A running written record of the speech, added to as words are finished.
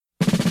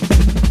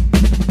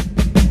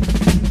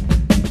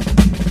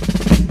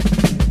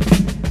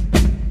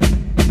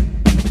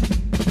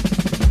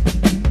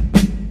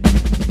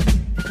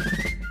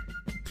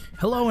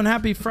Hello and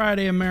happy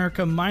Friday,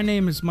 America. My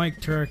name is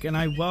Mike Turk, and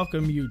I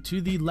welcome you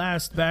to the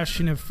last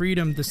bastion of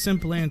freedom, the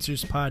Simple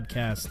Answers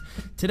podcast.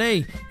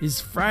 Today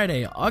is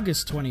Friday,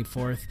 August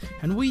 24th,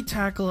 and we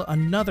tackle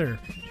another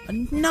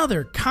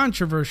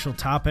controversial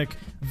topic,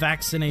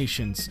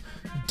 vaccinations.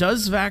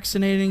 Does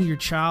vaccinating your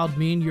child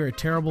mean you're a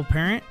terrible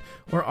parent,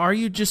 or are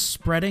you just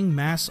spreading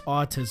mass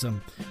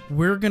autism?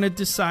 We're going to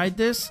decide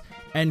this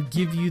and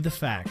give you the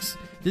facts.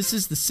 This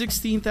is the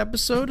 16th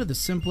episode of the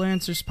Simple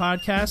Answers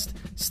podcast.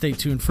 Stay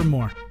tuned for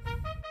more.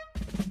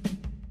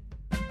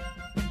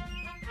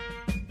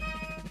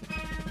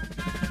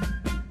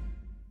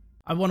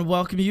 I want to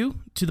welcome you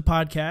to the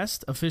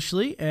podcast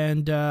officially,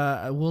 and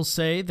I will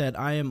say that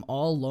I am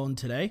all alone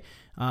today.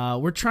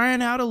 We're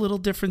trying out a little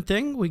different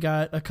thing. We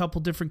got a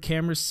couple different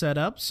cameras set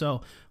up, so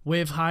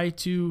wave hi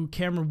to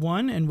camera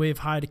 1 and wave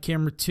hi to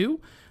camera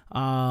 2.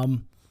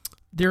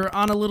 They're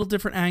on a little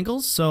different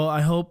angles, so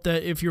I hope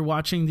that if you're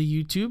watching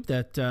the YouTube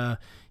that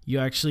you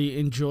actually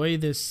enjoy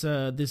this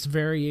this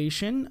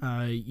variation.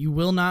 You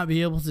will not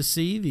be able to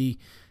see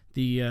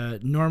the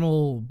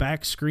normal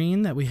back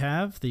screen that we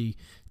have, the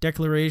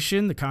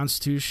Declaration, the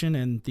Constitution,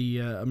 and the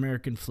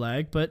American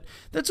flag, but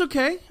that's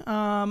okay.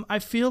 I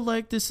feel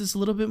like this is a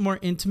little bit more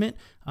intimate.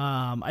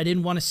 I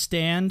didn't want to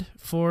stand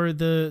for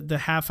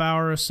the half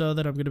hour or so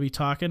that I'm going to be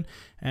talking,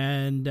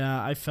 and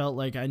I felt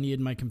like I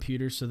needed my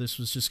computer, so this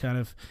was just kind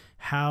of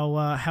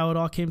how it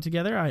all came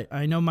together.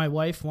 I know my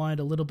wife wanted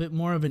a little bit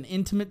more of an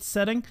intimate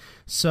setting,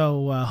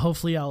 so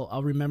hopefully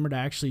I'll remember to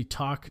actually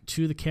talk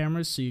to the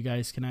cameras so you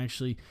guys can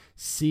actually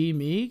see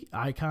me,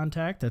 eye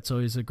contact. That's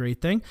always a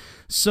great thing.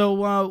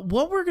 So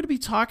what we're going to be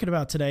talking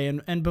about today,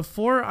 and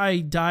before I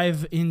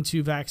dive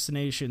into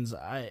vaccinations,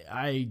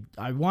 I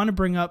want to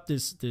bring up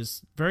this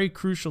very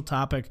crucial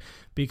topic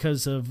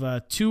because of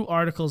two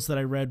articles that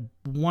I read,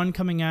 one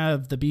coming out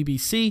of the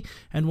BBC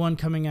and one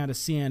coming out of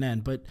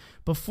CNN. But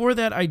before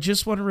that, I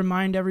just want to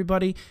remind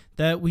everybody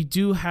that we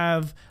do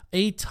have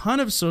a ton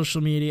of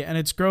social media, and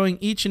it's growing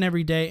each and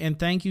every day. And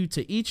thank you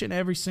to each and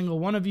every single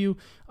one of you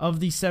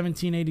of the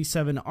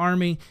 1787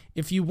 Army.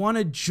 If you want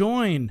to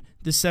join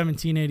the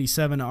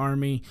 1787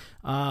 Army,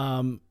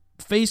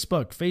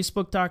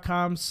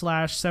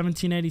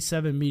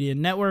 Facebook.com/1787 Media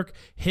Network.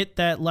 Hit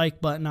that like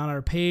button on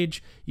our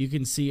page. You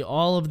can see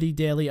all of the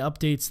daily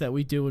updates that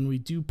we do, and we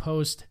do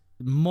post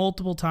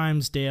multiple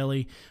times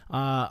daily.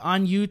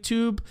 On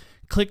YouTube,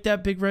 click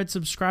that big red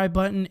subscribe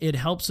button. It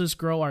helps us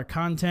grow our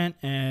content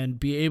and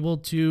be able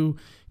to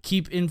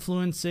keep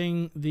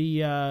influencing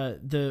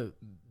the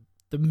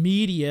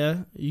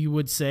media,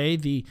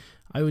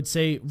 I would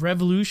say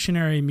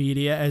revolutionary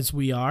media as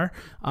we are.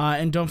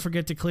 And don't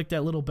forget to click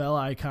that little bell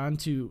icon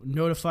to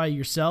notify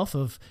yourself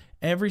of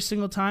every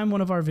single time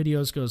one of our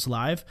videos goes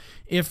live.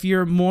 If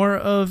you're more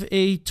of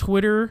a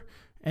Twitter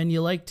and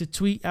you like to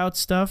tweet out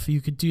stuff, you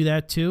could do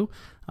that too.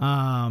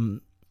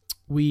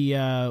 We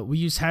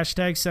use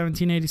hashtag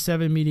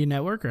 1787 Media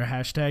Network or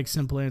hashtag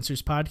Simple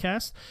Answers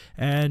Podcast.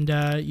 And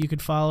you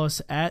could follow us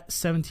at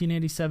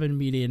 1787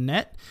 Media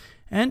Net.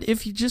 And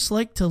if you just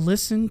like to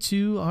listen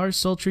to our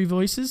sultry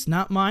voices,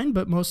 not mine,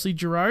 but mostly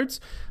Gerard's,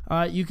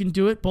 you can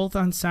do it both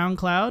on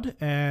SoundCloud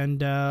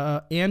and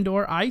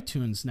or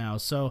iTunes now.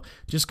 So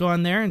just go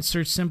on there and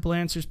search Simple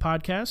Answers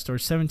Podcast or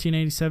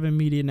 1787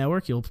 Media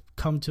Network. You'll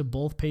come to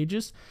both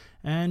pages.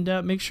 And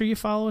make sure you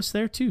follow us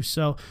there too.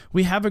 So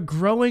we have a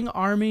growing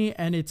army,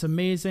 and it's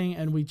amazing.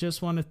 And we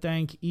just want to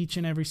thank each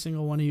and every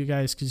single one of you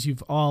guys because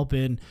you've all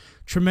been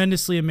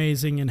tremendously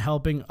amazing in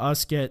helping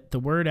us get the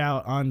word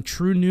out on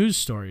true news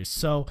stories.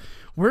 So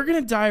we're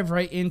going to dive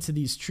right into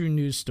these true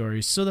news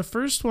stories. So the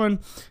first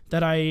one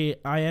that I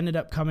ended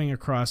up coming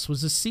across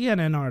was a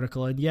CNN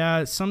article. And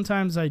yeah,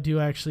 sometimes I do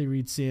actually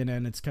read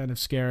CNN. It's kind of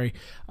scary.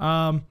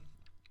 But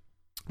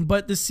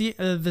the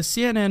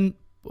CNN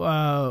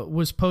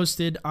was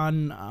posted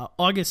on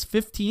August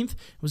 15th.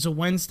 It was a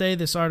Wednesday.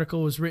 This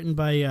article was written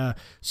by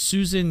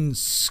Susan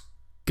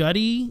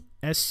Scutti,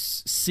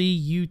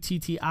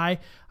 Scutti. I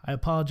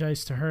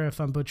apologize to her if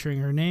I'm butchering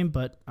her name,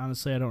 but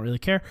honestly, I don't really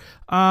care.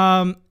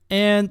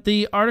 And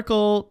the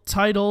article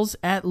titles,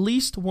 "At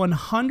least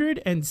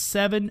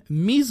 107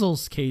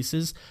 measles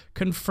cases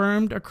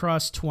confirmed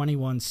across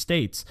 21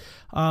 states."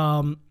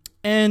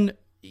 And,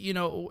 you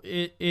know,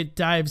 it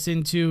dives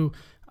into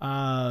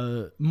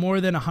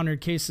more than 100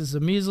 cases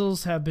of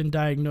measles have been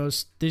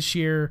diagnosed this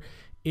year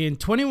in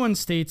 21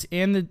 states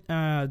and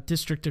the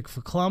District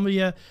of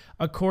Columbia,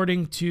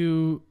 according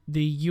to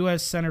the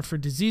U.S. Center for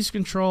Disease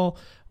Control,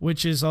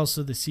 which is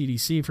also the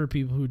CDC for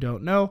people who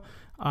don't know.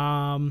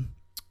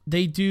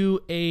 They do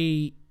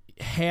a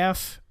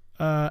half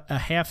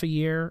a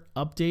year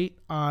update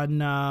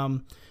on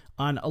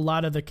a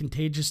lot of the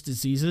contagious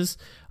diseases.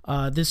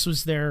 This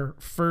was their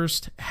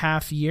first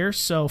half year.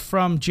 So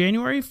from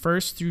January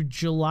 1st through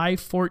July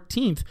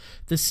 14th,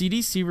 the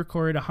CDC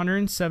recorded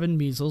 107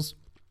 measles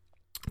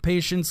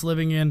patients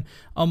living in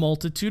a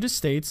multitude of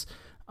states,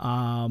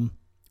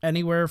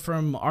 anywhere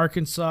from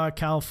Arkansas,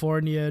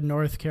 California,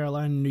 North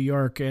Carolina, New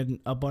York, and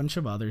a bunch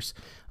of others.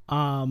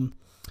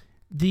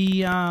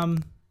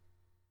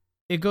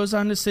 it goes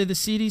on to say the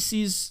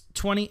CDC's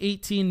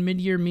 2018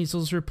 mid-year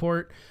measles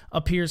report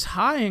appears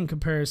high in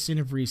comparison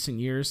of recent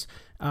years.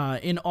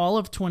 In all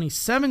of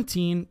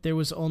 2017, there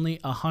was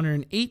only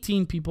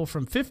 118 people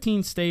from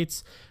 15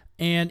 states,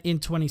 and in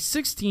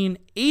 2016,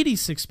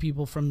 86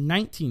 people from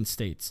 19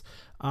 states.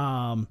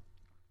 However,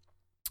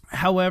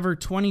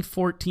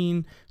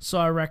 2014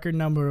 saw a record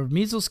number of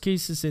measles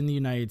cases in the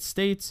United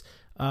States,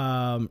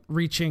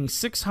 reaching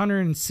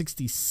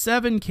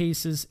 667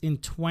 cases in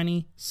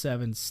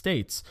 27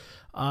 states.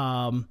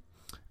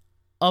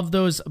 Of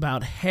those,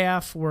 about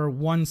half were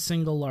one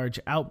single large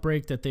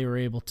outbreak that they were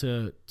able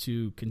to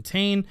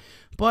contain.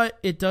 But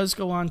it does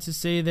go on to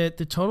say that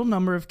the total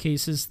number of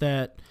cases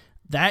that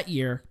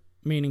year,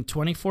 meaning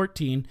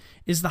 2014,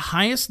 is the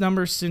highest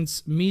number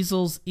since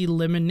measles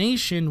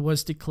elimination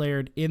was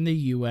declared in the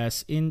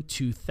U.S. in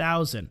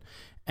 2000.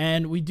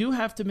 And we do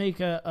have to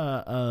make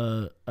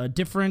a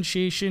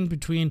differentiation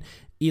between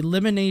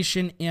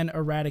elimination and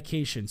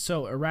eradication.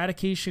 So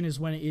eradication is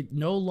when it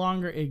no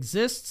longer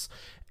exists,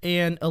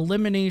 and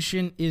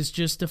elimination is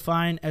just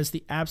defined as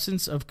the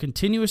absence of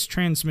continuous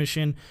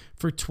transmission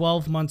for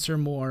 12 months or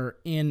more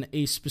in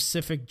a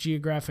specific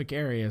geographic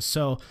area.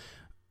 So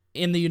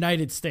in the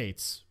United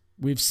States,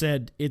 we've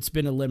said it's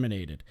been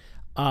eliminated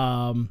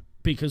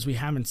because we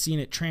haven't seen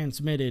it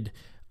transmitted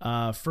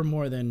for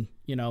more than,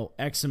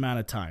 X amount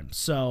of time.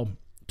 So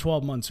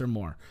 12 months or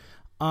more.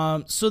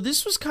 So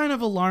this was kind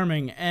of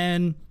alarming.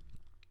 And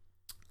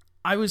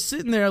I was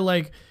sitting there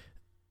like,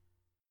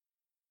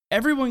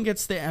 everyone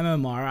gets the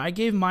MMR. I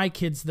gave my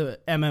kids the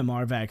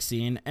MMR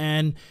vaccine.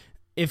 And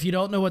if you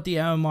don't know what the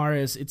MMR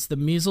is, it's the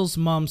measles,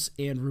 mumps,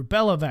 and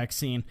rubella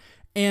vaccine.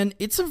 And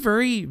it's a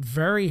very,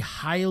 very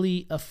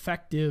highly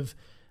effective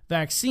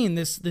vaccine.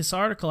 This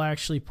article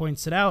actually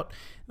points it out.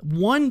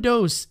 One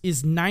dose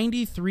is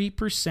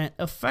 93%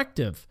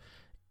 effective.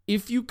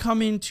 If you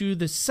come into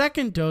the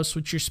second dose,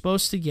 which you're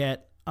supposed to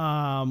get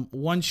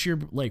once you're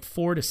like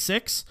 4 to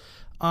 6,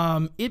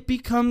 it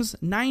becomes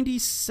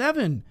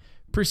 97%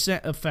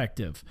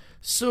 effective.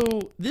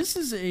 So this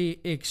is a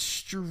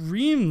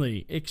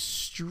extremely,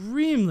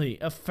 extremely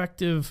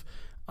effective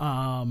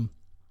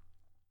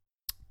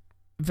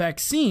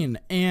vaccine.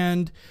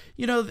 And,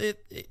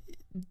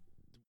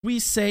 we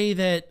say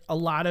that a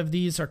lot of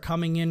these are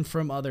coming in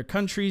from other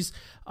countries.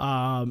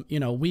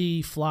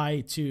 We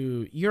fly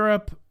to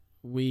Europe.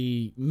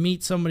 We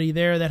meet somebody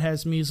there that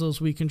has measles.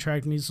 We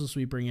contract measles.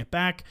 We bring it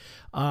back.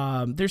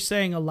 They're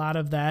saying a lot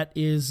of that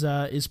is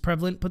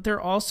prevalent, but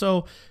they're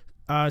also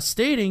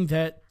stating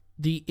that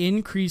the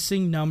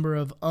increasing number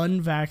of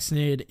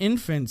unvaccinated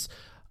infants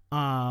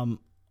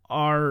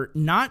are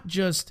not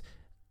just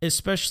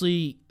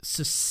especially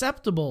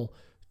susceptible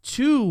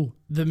to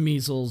the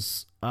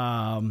measles,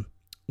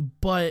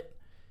 but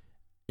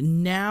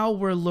now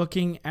we're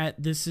looking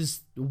at, this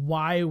is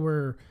why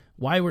we're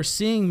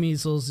seeing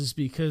measles, is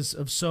because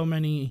of so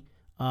many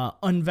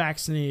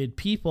unvaccinated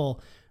people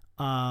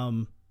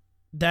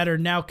that are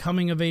now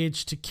coming of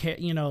age to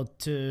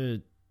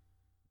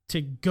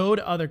go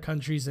to other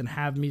countries and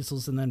have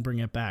measles and then bring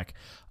it back.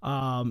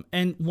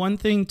 And one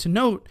thing to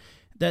note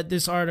that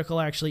this article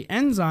actually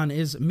ends on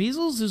is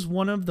measles is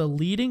one of the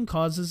leading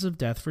causes of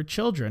death for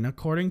children,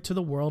 according to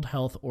the World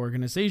Health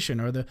Organization,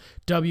 or the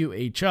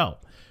WHO.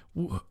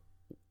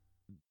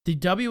 The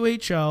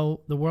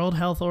WHO, the World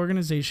Health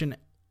Organization,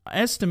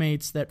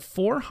 estimates that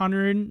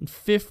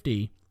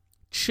 450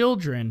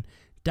 children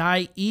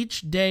die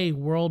each day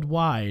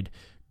worldwide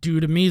due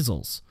to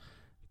measles.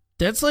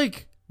 That's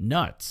like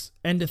nuts.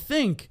 And to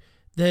think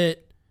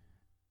that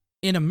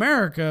in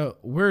America,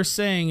 we're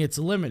saying it's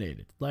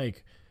eliminated.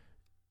 Like,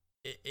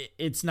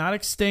 it's not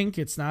extinct,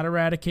 it's not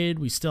eradicated,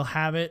 we still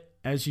have it,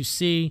 as you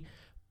see,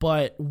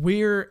 but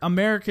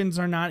Americans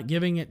are not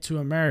giving it to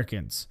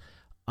Americans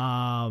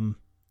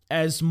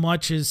as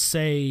much as,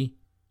 say,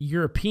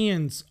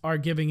 Europeans are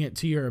giving it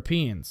to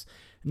Europeans.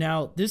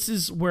 Now, this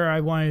is where I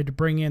wanted to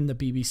bring in the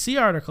BBC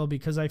article,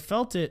 because I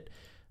felt it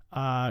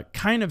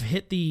kind of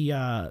hit the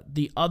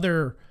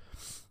other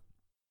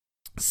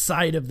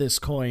side of this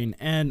coin,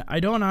 and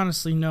I don't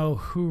honestly know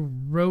who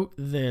wrote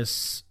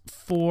this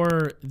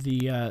for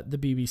the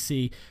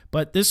BBC,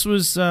 but this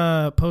was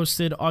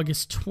posted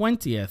August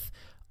 20th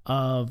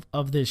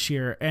of this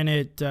year, and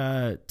it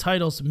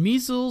titles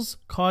Measles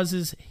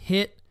cases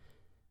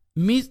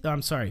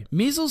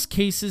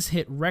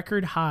hit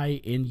record high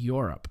in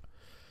Europe.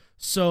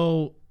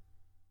 So,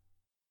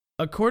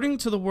 according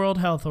to the World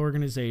Health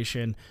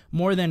Organization,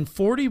 more than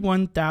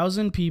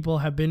 41,000 people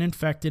have been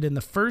infected in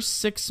the first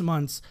 6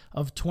 months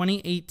of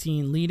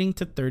 2018, leading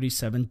to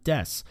 37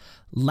 deaths.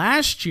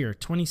 Last year,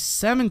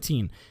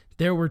 2017,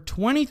 there were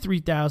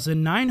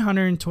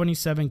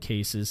 23,927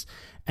 cases,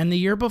 and the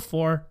year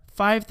before,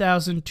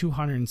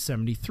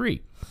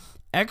 5,273.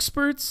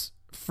 Experts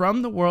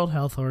from the World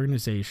Health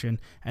Organization,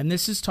 and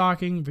this is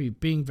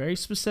being very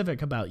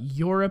specific about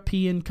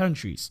European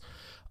countries,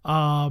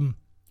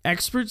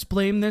 experts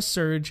blame this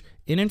surge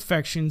in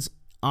infections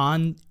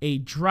on a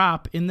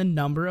drop in the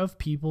number of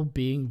people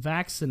being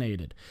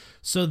vaccinated.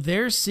 So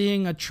they're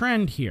seeing a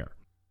trend here.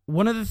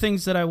 one of the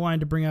things that I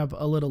wanted to bring up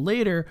a little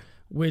later,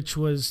 which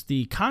was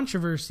the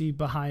controversy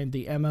behind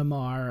the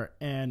MMR,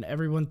 and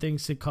everyone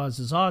thinks it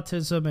causes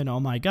autism, and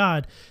oh my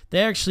God, they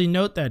actually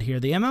note that here.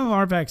 The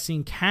MMR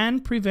vaccine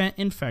can prevent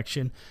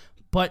infection,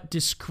 but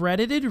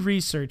discredited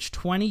research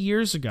 20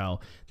 years ago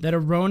that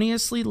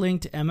erroneously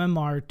linked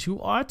MMR to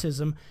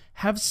autism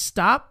have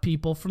stopped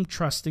people from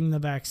trusting the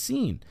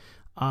vaccine.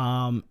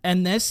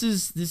 And this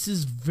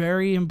is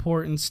very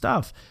important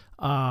stuff.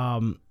 I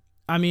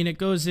mean, it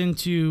goes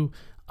into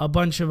a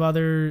bunch of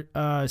other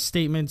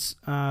statements.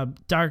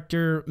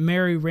 Dr.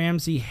 Mary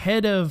Ramsey,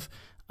 head of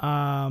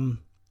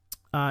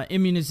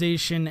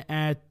immunization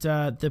at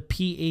the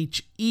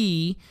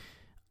PHE,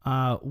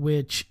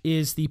 which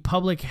is the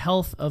Public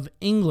Health of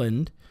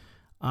England,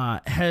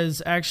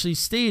 has actually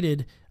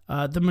stated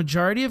the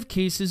majority of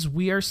cases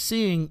we are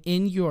seeing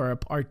in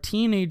Europe are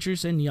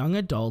teenagers and young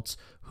adults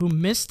who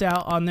missed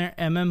out on their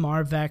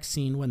MMR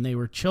vaccine when they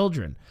were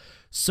children.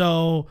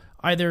 So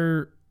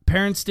either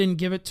parents didn't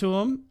give it to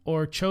them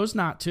or chose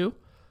not to,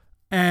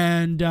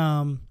 and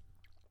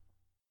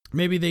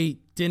maybe they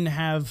didn't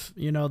have,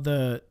 you know,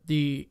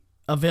 the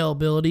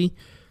availability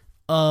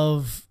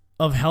of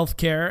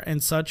healthcare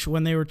and such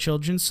when they were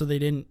children, so they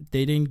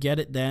didn't get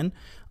it then.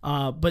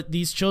 But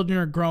these children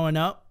are growing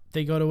up.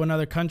 They go to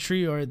another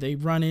country, or they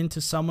run into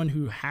someone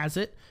who has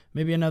it,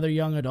 maybe another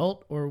young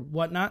adult or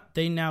whatnot.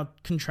 They now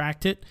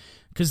contract it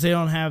because they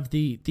don't have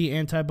the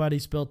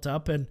antibodies built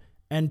up, and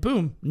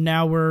boom,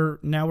 now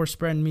we're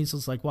spreading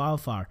measles like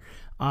wildfire.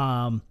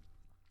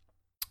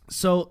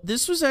 So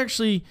this was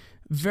actually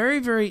very,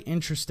 very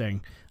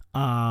interesting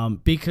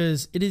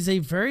because it is a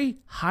very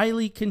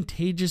highly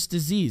contagious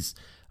disease.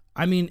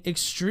 I mean,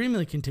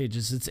 extremely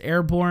contagious. It's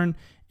airborne.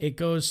 It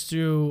goes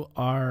through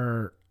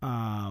our,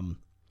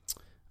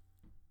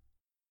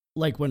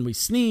 like when we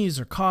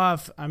sneeze or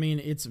cough. I mean,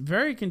 it's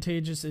very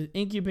contagious. It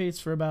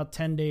incubates for about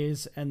 10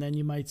 days, and then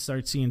you might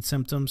start seeing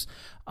symptoms.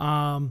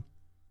 But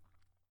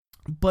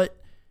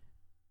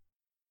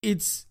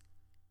it's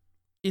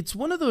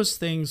one of those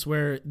things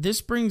where this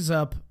brings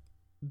up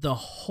the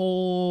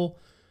whole,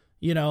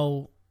 you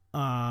know,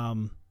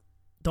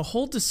 the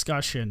whole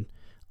discussion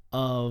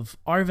of,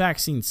 are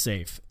vaccines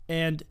safe?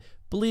 And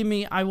believe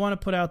me, I want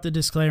to put out the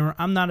disclaimer.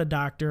 I'm not a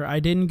doctor. I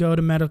didn't go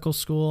to medical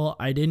school.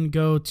 I didn't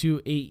go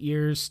to 8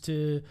 years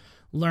to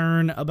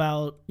learn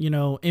about, you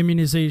know,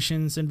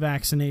 immunizations and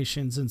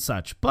vaccinations and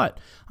such. But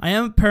I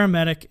am a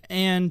paramedic,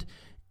 and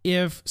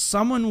if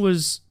someone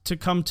was to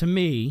come to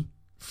me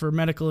for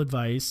medical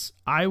advice,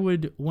 I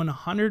would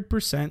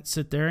 100%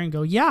 sit there and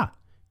go, yeah,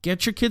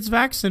 get your kids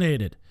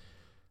vaccinated.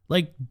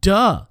 Like,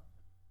 duh.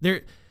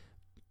 The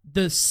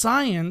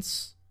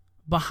science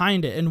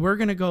behind it, and we're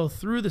going to go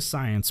through the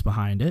science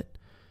behind it,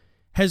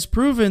 has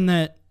proven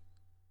that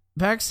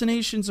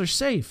vaccinations are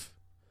safe.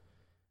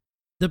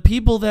 The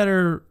people that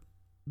are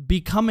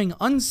becoming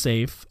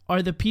unsafe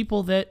are the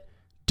people that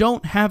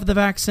don't have the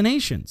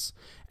vaccinations,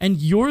 and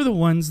you're the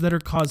ones that are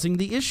causing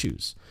the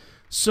issues.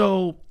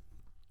 So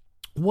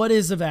what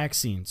is a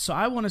vaccine? So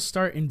I want to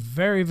start in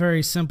very,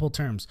 very simple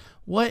terms.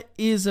 What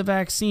is a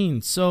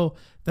vaccine? So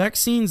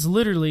vaccines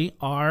literally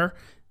are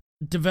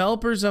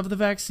developers of the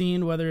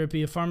vaccine, whether it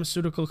be a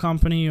pharmaceutical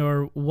company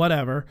or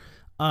whatever,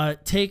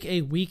 take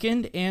a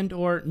weakened and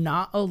or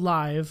not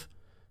alive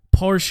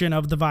portion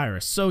of the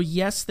virus. So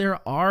yes, there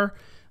are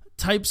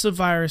types of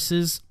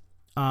viruses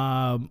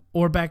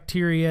or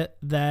bacteria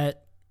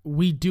that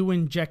we do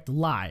inject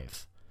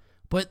live,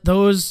 but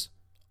those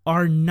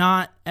are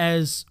not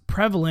as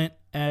prevalent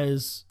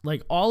as,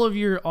 like, all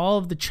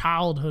of the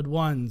childhood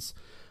ones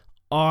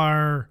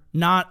are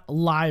not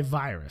live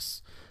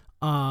virus.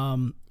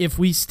 If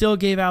we still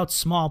gave out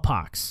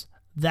smallpox,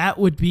 that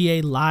would be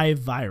a live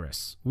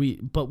virus.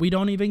 But we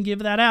don't even give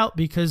that out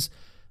because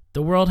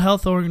the World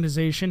Health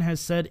Organization has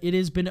said it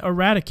has been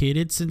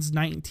eradicated since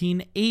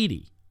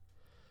 1980.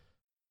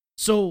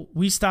 So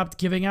we stopped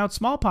giving out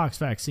smallpox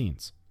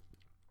vaccines.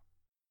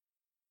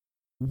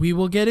 We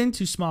will get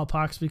into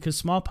smallpox because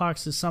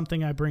smallpox is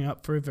something I bring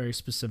up for a very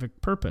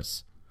specific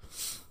purpose.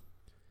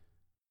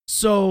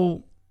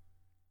 So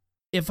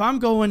if I'm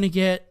going to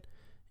get,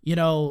 you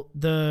know,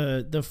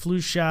 the flu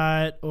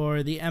shot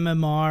or the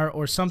MMR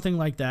or something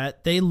like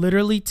that, they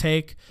literally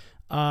take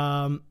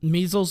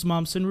measles,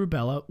 mumps, and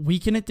rubella,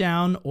 weaken it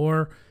down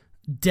or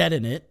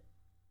deaden it,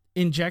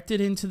 inject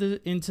it into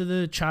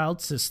the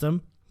child's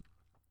system,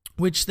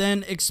 which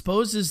then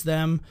exposes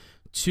them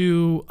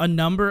to a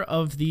number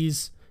of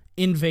these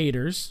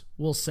invaders,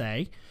 we'll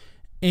say,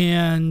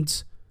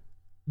 and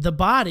the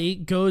body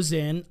goes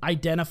in,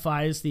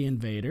 identifies the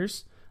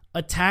invaders,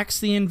 attacks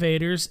the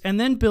invaders, and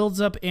then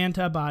builds up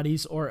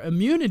antibodies or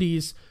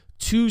immunities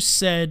to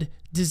said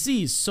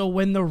disease. So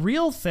when the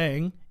real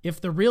thing,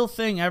 if the real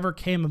thing ever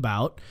came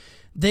about,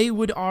 they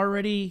would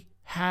already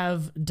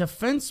have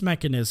defense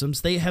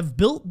mechanisms. They have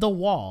built the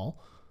wall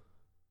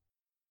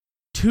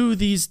to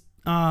these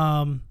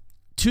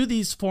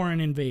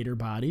foreign invader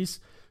bodies.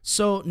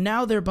 So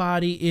now their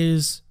body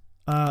is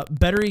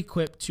better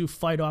equipped to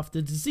fight off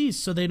the disease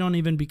so they don't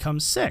even become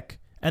sick.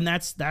 And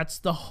that's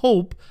the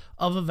hope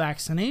of a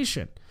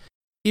vaccination.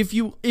 if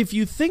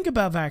you think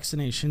about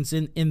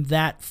vaccinations in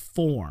that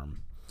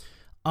form,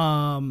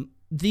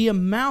 the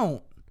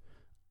amount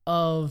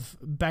of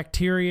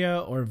bacteria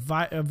or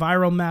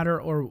viral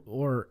matter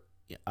or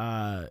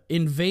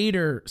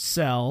invader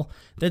cell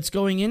that's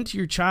going into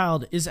your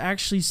child is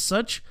actually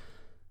such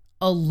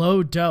a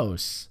low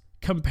dose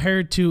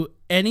compared to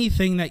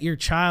anything that your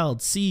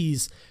child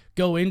sees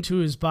go into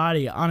his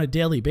body on a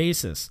daily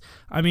basis.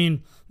 I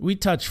mean,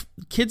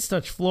 kids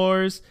touch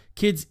floors,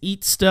 kids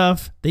eat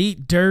stuff, they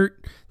eat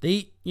dirt,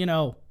 they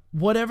eat,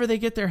 whatever they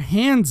get their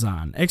hands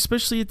on,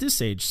 especially at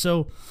this age.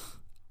 So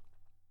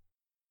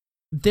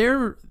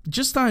they're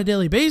just on a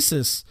daily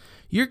basis,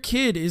 your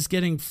kid is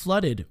getting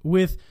flooded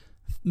with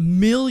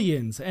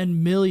millions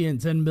and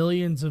millions and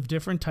millions of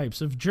different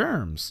types of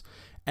germs.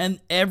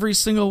 And every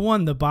single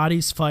one, the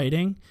body's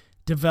fighting,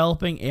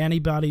 developing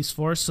antibodies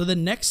for. So the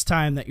next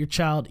time that your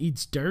child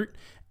eats dirt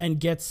and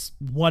gets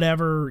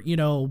whatever,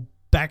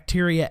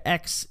 bacteria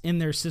X in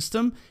their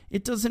system,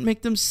 it doesn't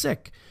make them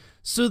sick.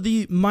 So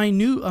the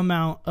minute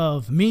amount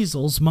of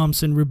measles,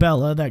 mumps, and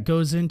rubella that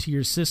goes into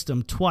your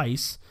system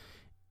twice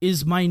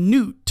is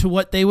minute to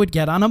what they would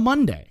get on a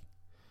Monday.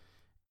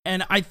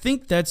 And I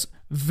think that's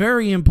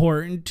very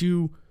important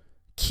to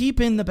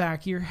keep in the back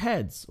of your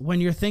heads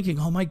when you're thinking,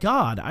 oh my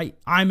God,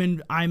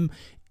 I'm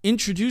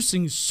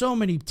introducing so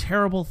many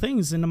terrible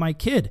things into my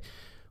kid.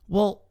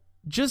 Well,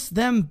 just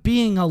them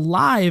being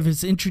alive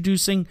is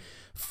introducing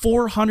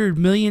 400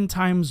 million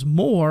times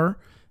more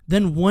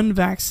than one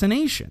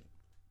vaccination.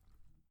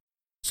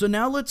 So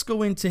now let's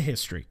go into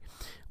history.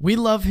 We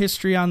love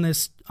history on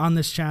this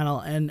channel,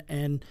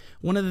 and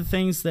one of the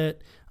things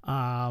that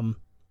I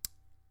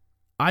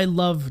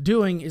love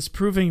doing is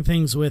proving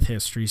things with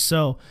history.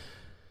 So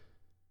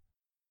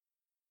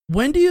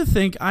when do you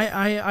think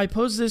I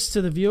pose this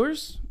to the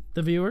viewers?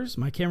 The viewers,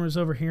 my camera's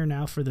over here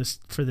now for this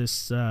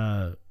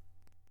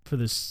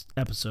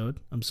episode.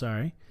 I'm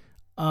sorry.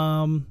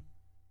 I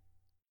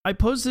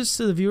pose this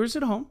to the viewers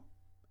at home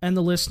and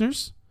the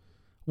listeners.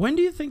 When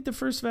do you think the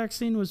first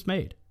vaccine was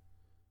made?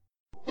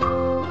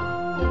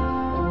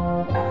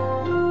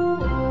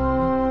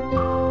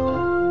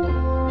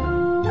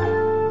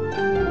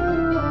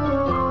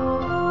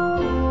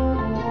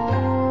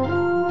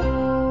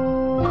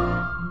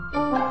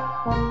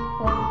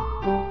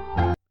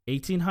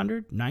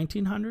 $1800,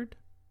 $1900?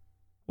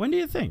 When do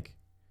you think?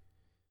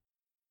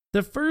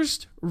 The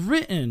first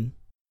written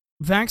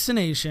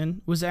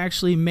vaccination was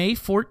actually May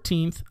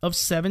 14th of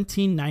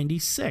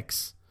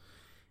 1796.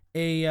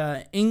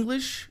 A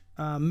English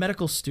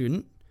medical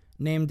student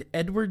named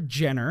Edward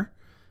Jenner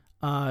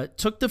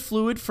took the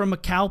fluid from a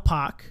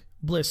cowpox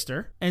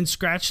blister and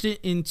scratched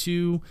it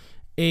into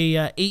a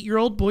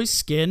 8-year-old boy's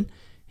skin.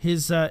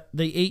 The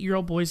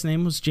 8-year-old boy's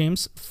name was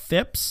James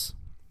Phipps,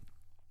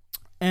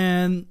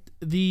 and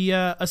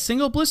a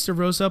single blister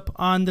rose up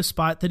on the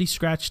spot that he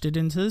scratched it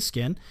into the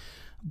skin.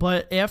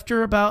 But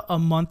after about a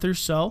month or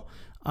so,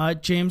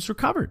 James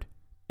recovered.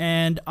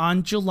 And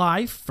on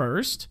July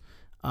 1st,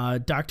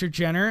 Dr.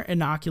 Jenner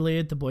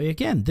inoculated the boy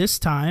again. This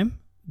time,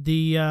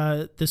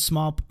 the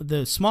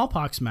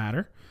smallpox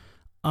matter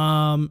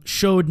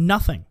showed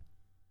nothing.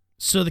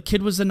 So the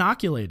kid was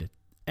inoculated.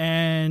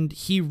 And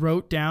he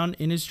wrote down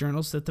in his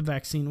journals that the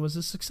vaccine was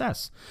a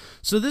success.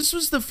 So this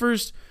was the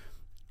first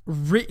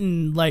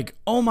written, like,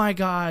 oh my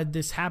God,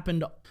 this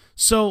happened.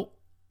 So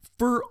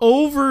for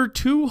over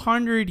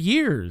 200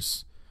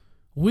 years,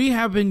 we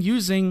have been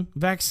using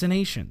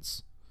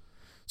vaccinations.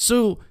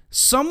 So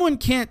someone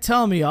can't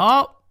tell me,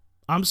 oh,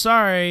 I'm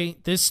sorry,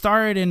 this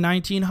started in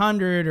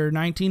 1900 or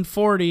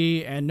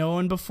 1940 and no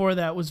one before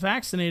that was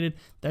vaccinated.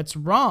 That's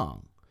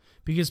wrong,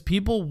 because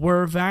people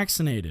were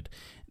vaccinated.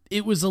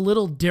 It was a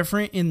little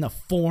different in the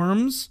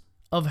forms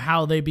of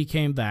how they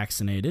became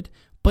vaccinated,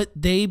 but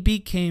they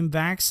became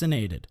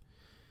vaccinated.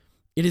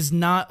 It is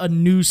not a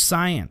new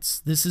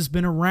science. This has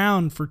been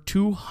around for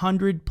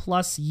 200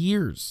 plus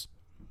years.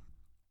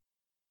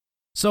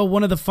 So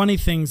one of the funny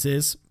things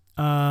is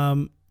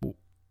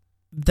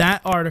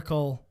that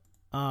article,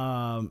 like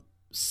I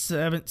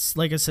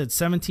said,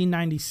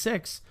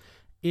 1796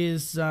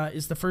 is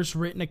the first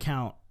written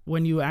account.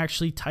 When you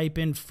actually type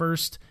in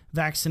first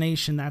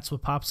vaccination, that's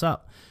what pops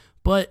up.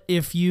 But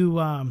if you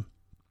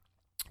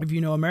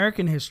know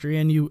American history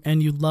and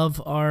you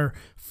love our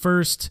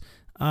first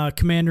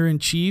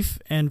commander-in-chief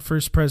and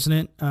first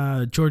president,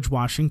 George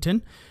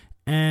Washington,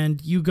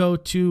 and you go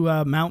to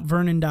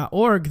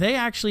mountvernon.org, they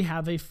actually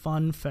have a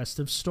fun,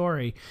 festive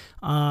story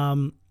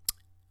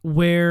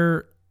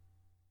where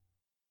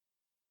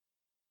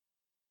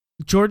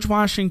George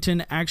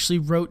Washington actually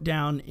wrote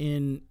down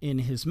in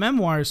his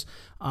memoirs,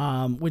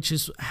 which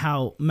is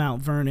how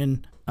Mount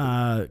Vernon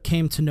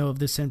came to know of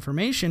this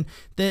information,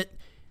 that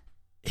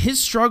his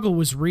struggle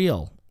was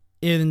real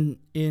in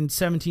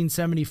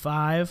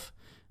 1775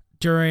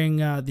 during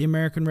the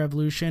American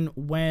Revolution,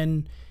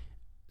 when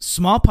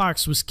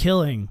smallpox was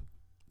killing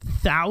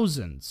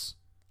thousands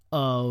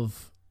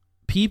of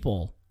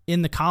people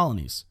in the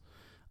colonies.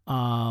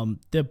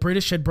 The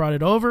British had brought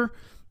it over.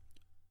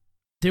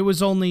 There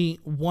was only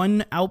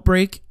one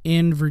outbreak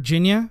in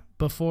Virginia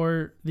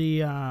before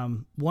the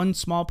one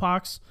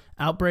smallpox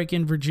outbreak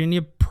in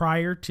Virginia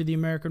prior to the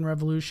American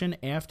Revolution.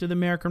 After the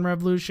American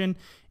Revolution,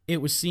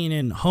 it was seen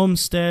in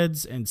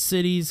homesteads and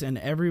cities and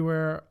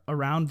everywhere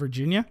around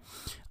Virginia.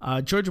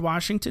 George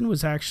Washington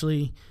was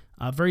actually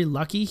very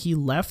lucky. He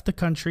left the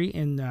country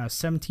in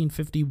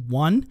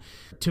 1751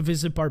 to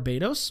visit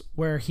Barbados,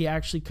 where he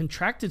actually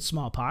contracted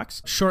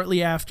smallpox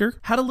shortly after,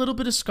 had a little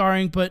bit of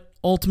scarring, but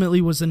ultimately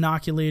was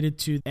inoculated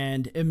to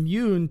and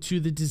immune to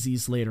the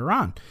disease later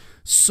on.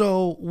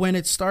 So when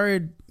it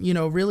started,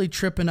 really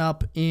tripping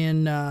up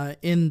in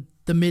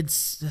the mid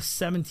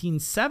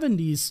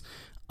 1770s,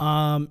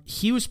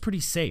 he was pretty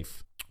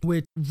safe,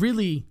 which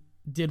really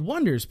did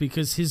wonders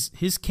because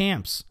his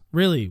camps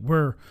really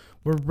were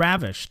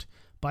ravished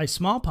by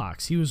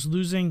smallpox. He was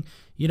losing,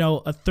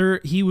 a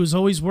third. He was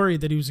always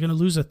worried that he was going to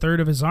lose a third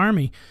of his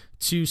army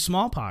to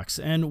smallpox.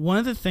 And one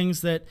of the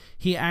things that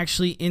he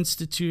actually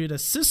instituted a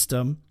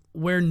system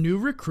where new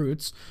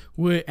recruits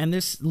would, and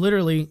this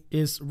literally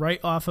is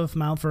right off of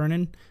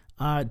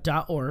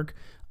mountvernon.org.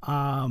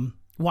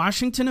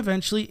 Washington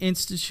eventually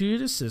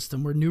instituted a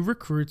system where new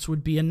recruits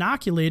would be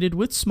inoculated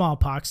with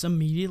smallpox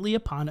immediately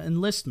upon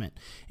enlistment.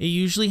 It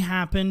usually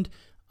happened.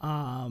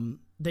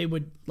 They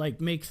would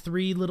make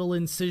 3 little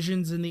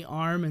incisions in the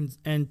arm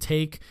and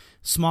take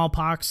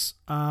smallpox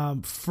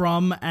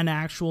from an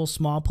actual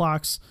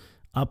smallpox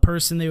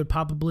person. They would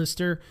pop a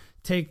blister,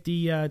 take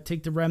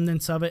the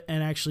remnants of it,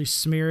 and actually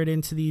smear it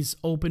into these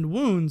open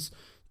wounds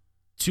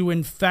to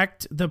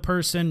infect the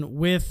person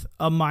with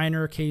a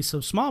minor case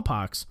of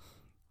smallpox.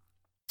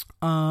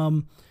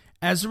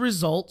 As a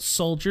result,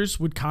 soldiers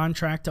would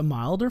contract a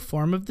milder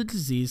form of the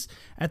disease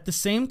at the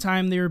same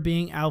time they were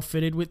being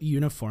outfitted with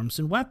uniforms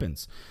and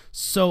weapons.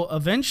 So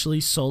eventually,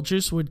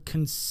 soldiers would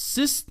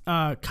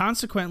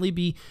consequently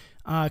be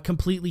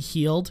completely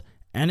healed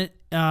and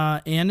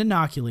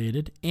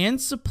inoculated and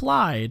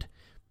supplied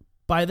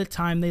by the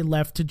time they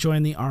left to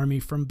join the army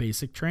from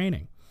basic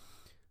training.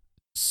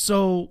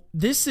 So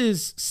this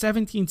is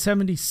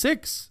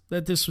 1776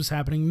 that this was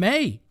happening,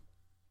 May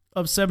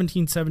of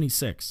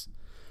 1776.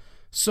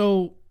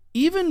 So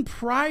even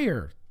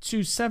prior to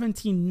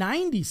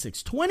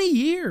 1796, 20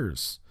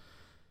 years,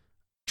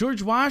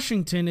 George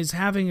Washington is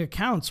having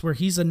accounts where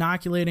he's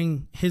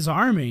inoculating his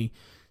army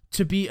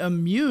to be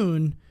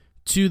immune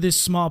to this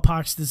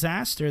smallpox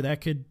disaster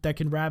that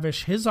could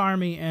ravish his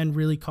army and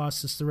really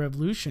cost us the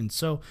revolution.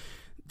 So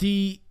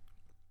the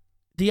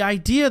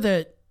idea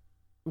that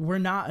we're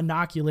not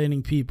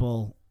inoculating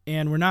people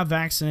and we're not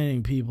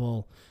vaccinating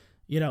people,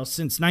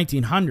 since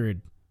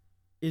 1900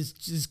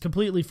 is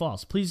completely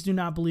false. Please do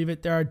not believe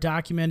it. There are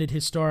documented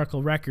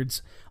historical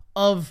records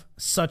of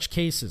such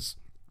cases.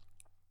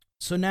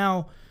 So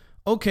now,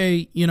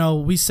 okay,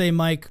 we say,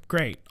 Mike,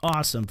 great,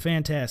 awesome,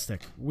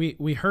 fantastic.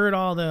 We heard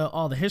all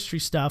the history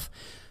stuff.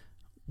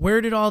 Where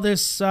did all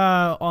this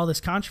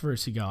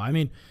controversy go? I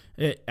mean,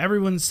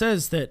 everyone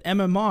says that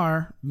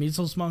MMR,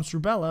 measles, mumps,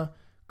 rubella,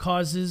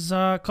 causes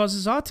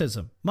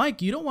autism.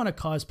 Mike, you don't want to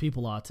cause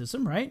people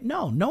autism, right?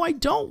 No, I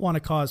don't want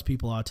to cause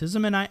people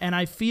autism, and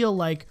I feel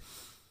like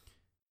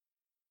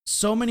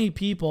so many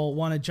people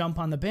want to jump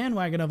on the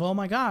bandwagon of, oh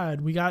my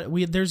God,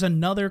 there's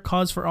another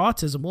cause for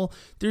autism. Well,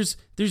 there's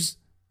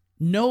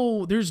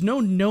no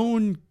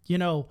known,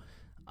 no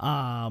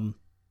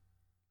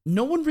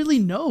one really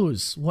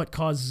knows what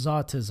causes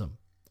autism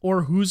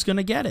or who's going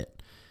to get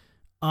it.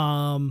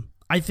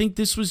 I think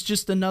this was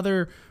just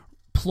another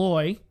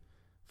ploy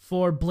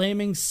for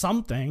blaming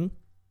something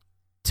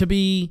to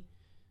be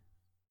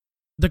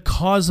the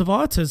cause of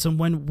autism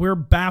when we're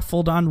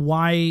baffled on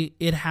why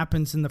it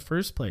happens in the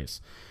first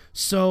place.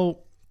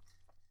 So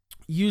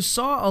you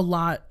saw a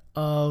lot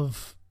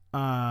of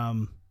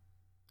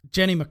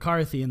Jenny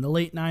McCarthy in the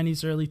late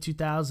 90s, early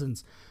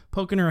 2000s,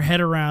 poking her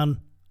head around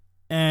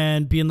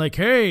and being like,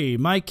 hey,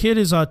 my kid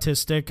is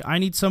autistic. I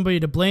need somebody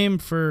to blame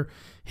for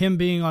him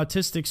being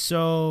autistic,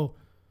 so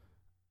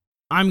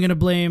I'm going to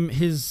blame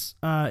his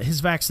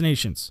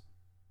vaccinations.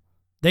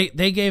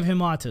 They gave him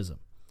autism.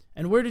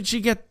 And where did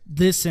she get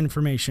this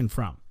information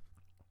from?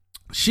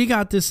 She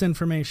got this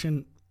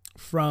information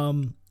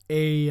from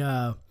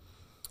a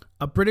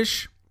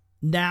British,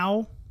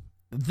 then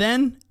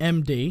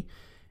MD,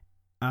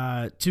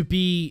 to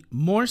be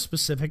more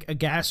specific, a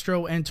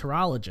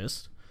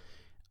gastroenterologist.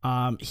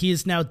 He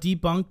is now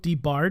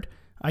debarred.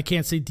 I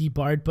can't say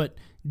debarred, but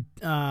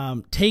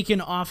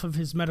taken off of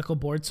his medical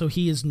board, so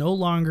he is no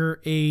longer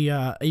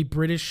a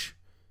British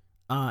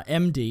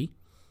MD.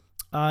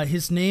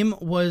 His name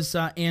was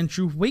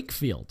Andrew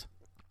Wakefield.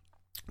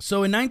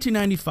 So in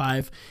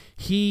 1995,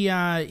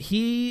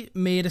 he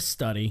made a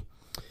study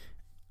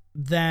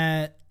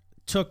that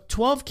took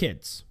 12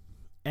 kids,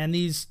 and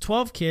these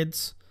 12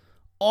 kids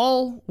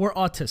all were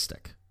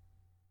autistic,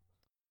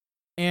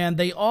 and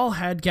they all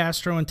had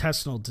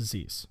gastrointestinal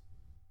disease.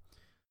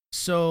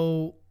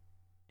 So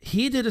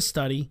he did a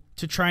study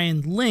to try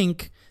and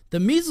link the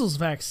measles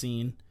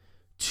vaccine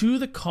to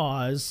the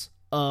cause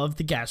of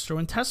the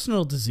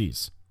gastrointestinal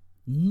disease.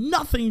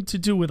 Nothing to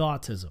do with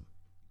autism.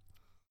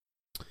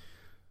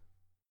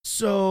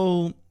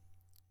 So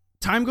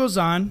Time goes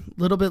on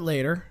a little bit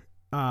later.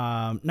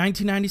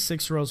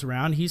 1996 rolls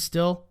around. He's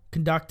still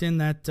conducting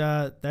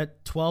that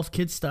 12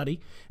 kid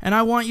study. And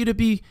I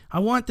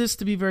want this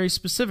to be very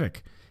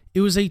specific.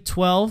 It was a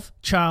 12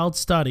 child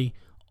study,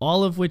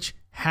 all of which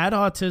had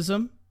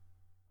autism.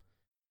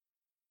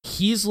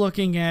 He's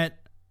looking at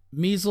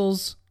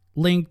measles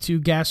linked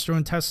to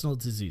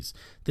gastrointestinal disease.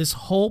 This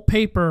whole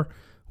paper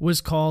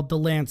was called The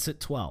Lancet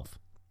 12.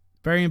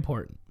 Very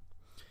important.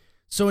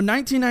 So in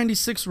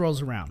 1996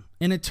 rolls around.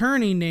 An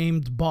attorney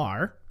named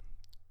Barr,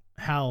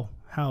 how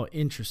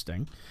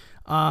interesting,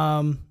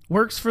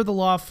 works for the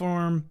law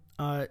firm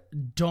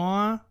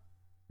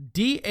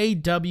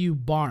D.A.W.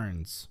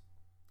 Barnes.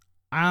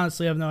 I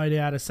honestly have no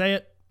idea how to say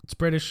it. It's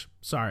British.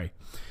 Sorry.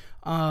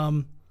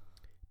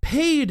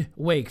 Paid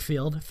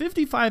Wakefield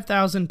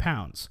 55,000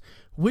 pounds,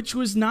 which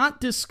was not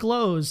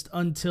disclosed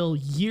until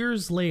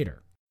years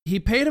later.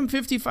 He paid him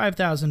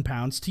 55,000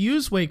 pounds to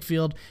use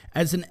Wakefield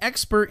as an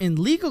expert in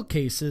legal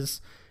cases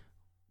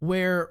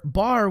where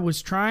Barr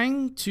was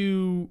trying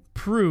to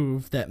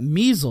prove that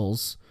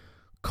measles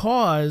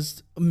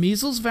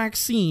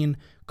vaccine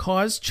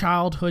caused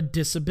childhood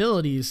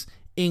disabilities,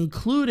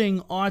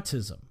 including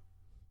autism.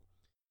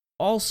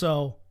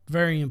 Also,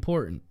 very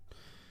important.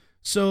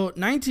 So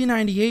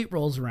 1998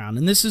 rolls around,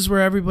 and this is where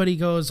everybody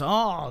goes,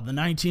 oh, the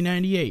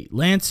 1998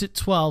 Lancet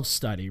 12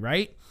 study,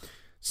 right?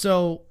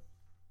 So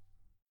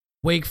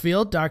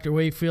Dr.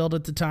 Wakefield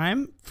at the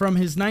time, from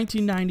his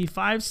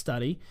 1995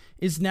 study,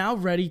 is now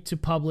ready to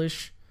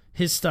publish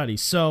his study.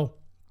 So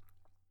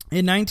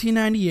in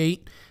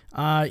 1998,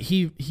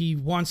 he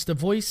wants to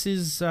voice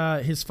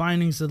his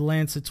findings of the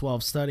Lancet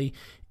 12 study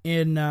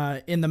in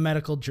the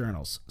medical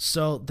journals.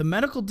 So the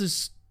medical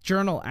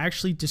journal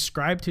actually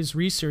described his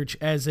research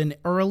as an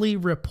early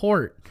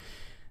report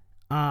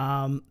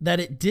that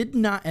it did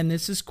not, and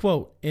this is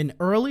quote, an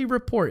early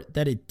report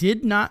that it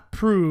did not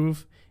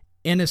prove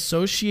an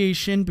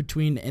association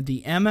between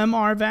the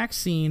MMR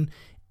vaccine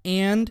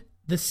and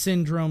the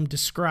syndrome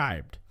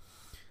described.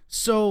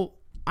 So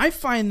I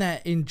find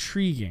that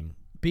intriguing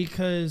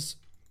because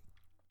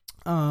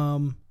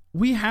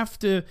we have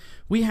to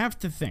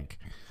think.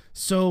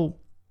 So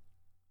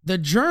the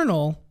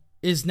journal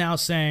is now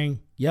saying,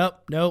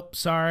 yep, nope,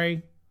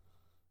 sorry.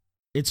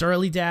 It's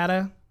early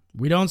data.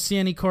 We don't see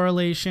any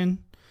correlation.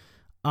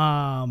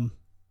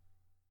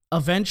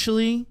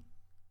 Eventually,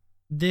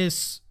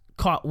 this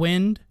caught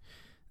wind.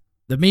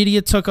 The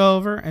media took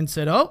over and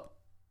said, oh,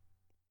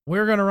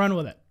 we're going to run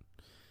with it.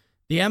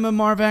 The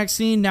MMR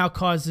vaccine now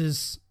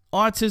causes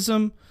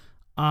autism.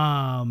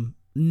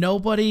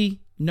 Nobody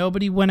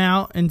went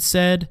out and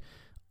said,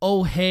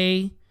 oh,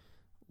 hey,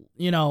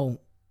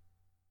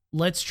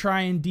 let's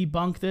try and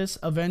debunk this.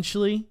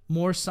 Eventually,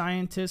 more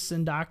scientists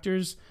and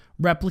doctors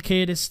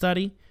replicated his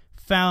study,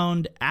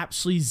 found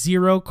absolutely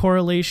zero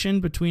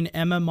correlation between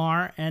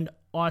MMR and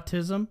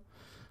autism,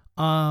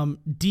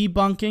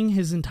 debunking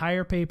his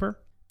entire paper.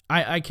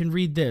 I can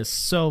read this.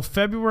 So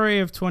February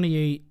of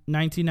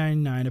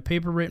 1999, a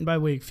paper written by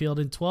Wakefield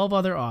and 12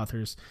 other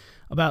authors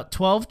about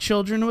 12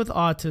 children with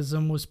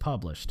autism was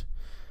published.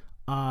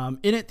 In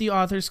it, the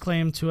authors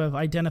claim to have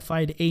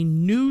identified a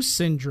new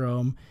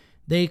syndrome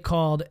they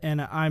called,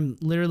 and I'm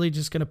literally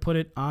just going to put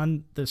it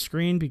on the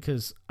screen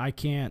because I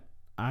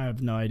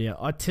have no idea.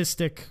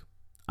 Autistic,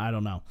 I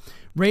don't know.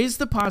 Raised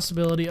the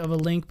possibility of a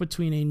link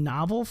between a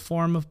novel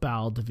form of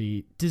bowel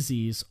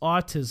disease,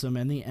 autism,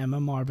 and the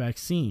MMR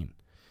vaccine.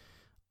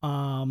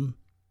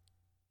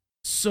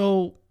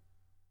 So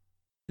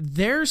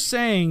they're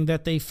saying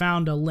that they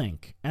found a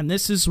link, and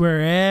this is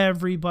where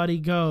everybody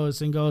goes,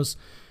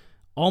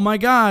 oh my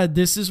God,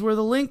 this is where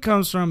the link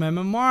comes from.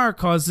 MMR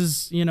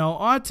causes,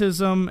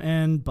 autism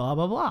and blah,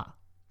 blah, blah.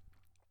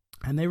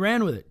 And they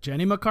ran with it.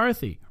 Jenny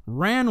McCarthy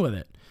ran with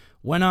it,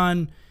 went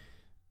on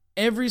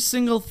every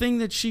single thing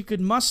that she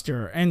could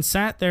muster and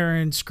sat there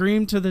and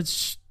screamed to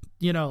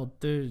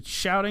the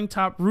shouting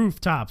top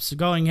rooftops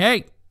going,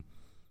 hey,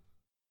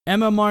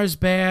 MMR's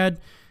bad.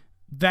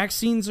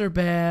 Vaccines are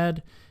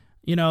bad.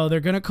 They're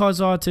going to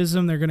cause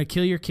autism. They're going to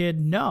kill your kid.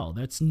 No,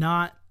 that's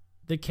not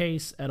the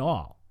case at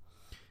all.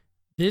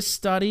 This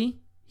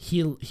study,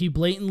 he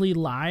blatantly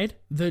lied.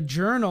 The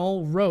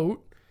journal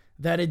wrote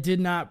that it did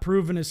not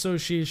prove an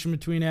association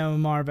between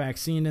MMR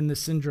vaccine and the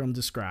syndrome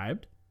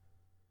described.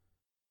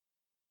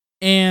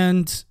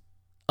 And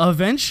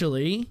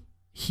eventually,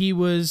 he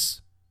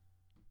was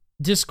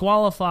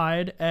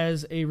disqualified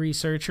as a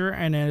researcher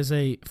and as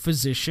a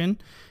physician.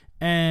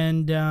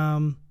 And,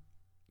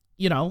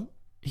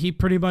 he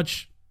pretty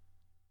much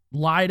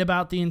lied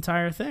about the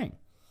entire thing.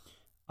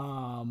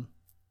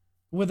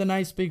 With a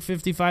nice big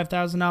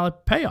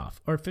 $55,000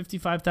 payoff or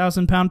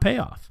 55,000 pound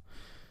payoff.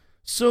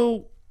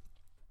 So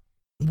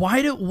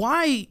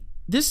why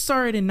this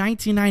started in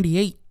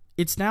 1998.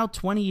 It's now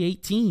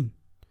 2018.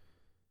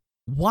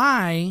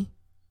 Why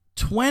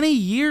 20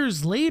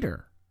 years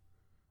later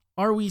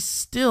are we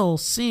still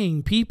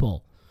seeing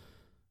people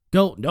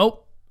go,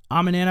 nope,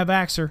 I'm an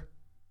anti-vaxxer.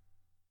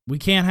 We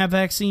can't have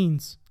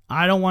vaccines.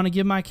 I don't want to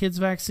give my kids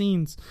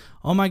vaccines.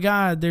 Oh my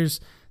God, there's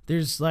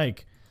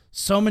like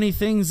so many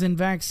things in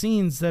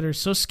vaccines that are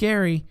so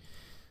scary.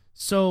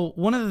 So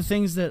one of the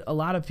things that a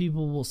lot of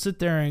people will sit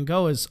there and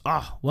go is,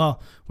 oh,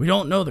 well, we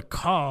don't know the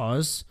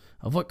cause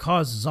of what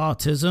causes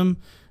autism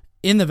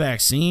in the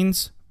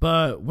vaccines,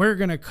 but we're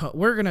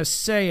gonna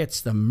say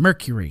it's the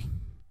mercury.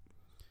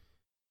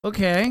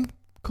 Okay,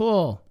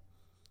 cool.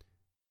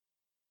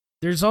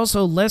 There's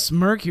also less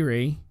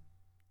mercury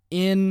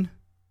in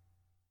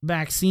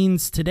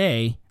vaccines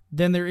today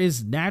than there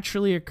is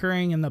naturally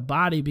occurring in the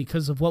body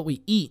because of what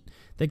we eat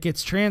that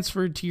gets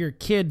transferred to your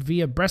kid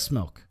via breast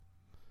milk.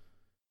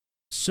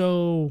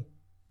 So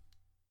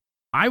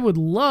I would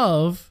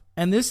love,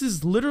 and this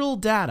is literal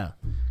data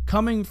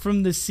coming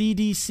from the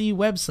CDC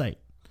website.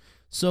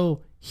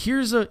 So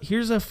here's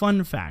a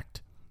fun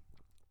fact.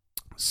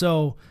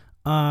 So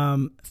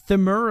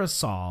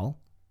thimerosal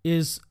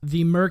is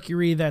the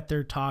mercury that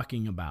they're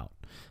talking about.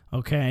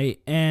 Okay,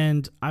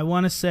 and I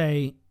want to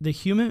say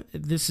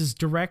this is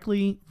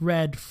directly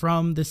read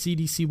from the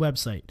CDC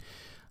website.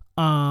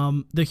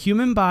 The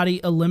human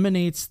body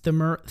eliminates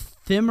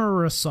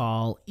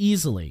thimerosal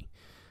easily.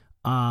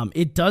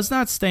 It does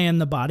not stay in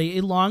the body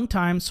a long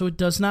time, so it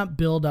does not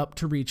build up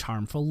to reach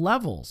harmful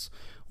levels.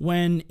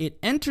 When it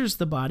enters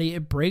the body,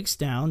 it breaks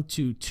down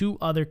to 2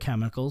 other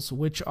chemicals,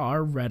 which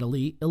are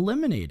readily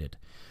eliminated.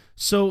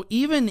 So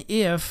even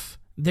if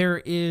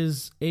there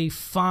is a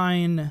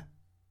fine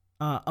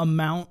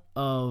amount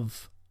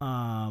of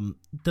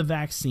the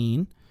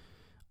vaccine,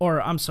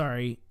 or I'm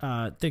sorry,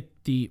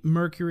 the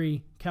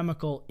mercury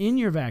chemical in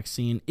your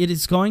vaccine, it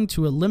is going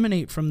to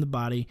eliminate from the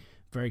body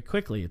very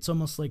quickly. It's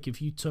almost like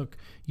if you took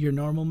your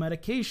normal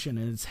medication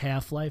and its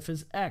half-life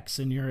is X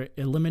and your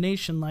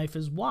elimination life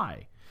is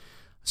Y.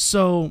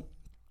 So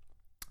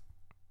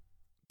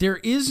there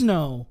is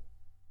no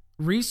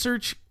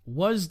research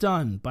was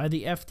done by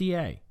the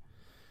FDA.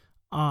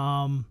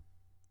 And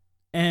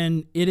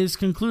it is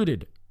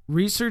concluded,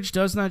 research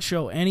does not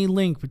show any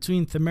link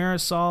between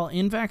thimerosal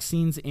in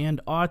vaccines and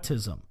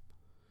autism.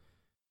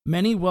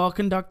 Many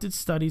well-conducted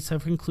studies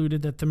have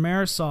concluded that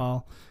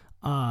thimerosal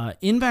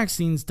in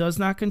vaccines does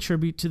not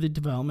contribute to the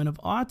development of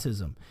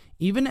autism.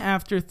 Even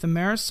after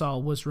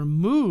thimerosal was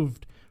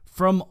removed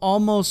from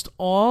almost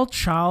all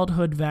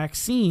childhood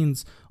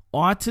vaccines,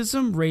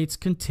 autism rates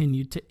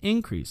continued to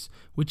increase,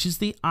 which is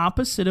the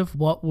opposite of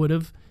what would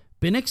have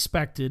been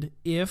expected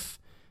if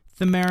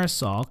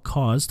thimerosal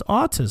caused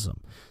autism.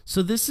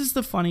 So this is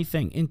the funny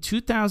thing. In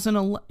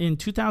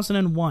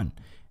 2001,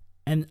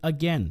 and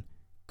again,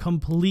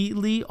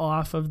 completely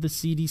off of the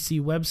CDC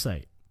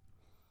website,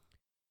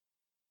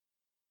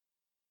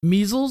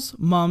 measles,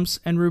 mumps,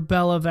 and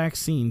rubella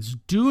vaccines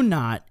do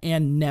not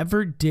and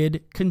never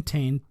did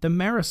contain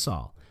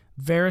thimerosal.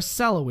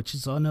 Varicella, which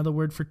is another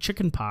word for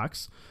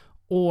chickenpox,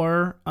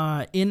 or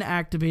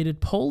inactivated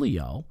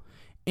polio,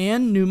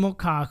 and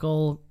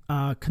pneumococcal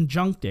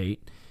conjunctate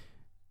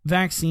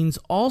vaccines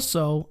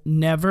also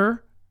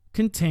never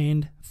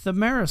contained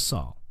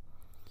thimerosal.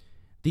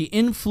 The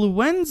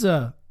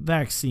influenza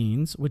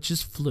vaccines, which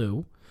is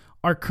flu,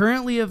 are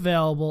currently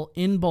available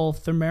in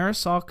both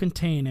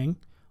thimerosal-containing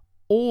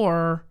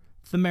or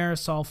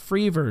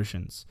thimerosal-free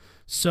versions.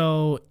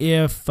 So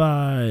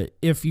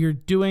if you're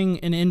doing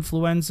an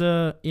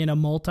influenza in a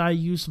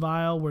multi-use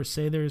vial where,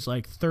 say, there's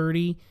like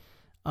 30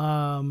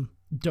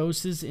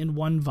 doses in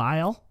one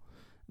vial,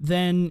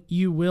 then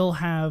you will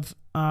have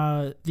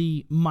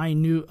the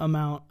minute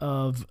amount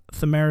of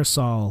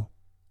thimerosal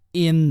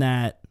in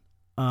that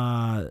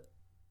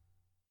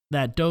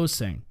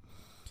dosing,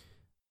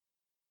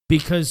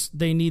 because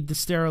they need the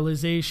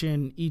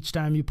sterilization each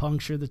time you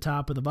puncture the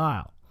top of the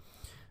vial.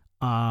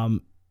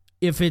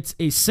 If it's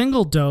a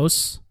single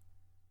dose,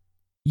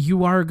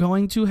 you are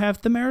going to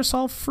have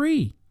thimerosal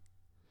free.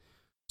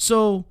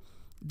 So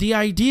the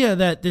idea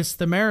that this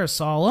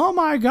thimerosal, oh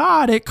my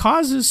God, it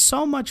causes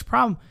so much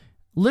problem.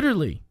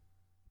 Literally,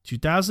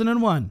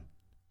 2001,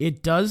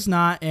 it does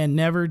not and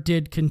never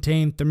did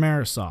contain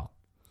thimerosal.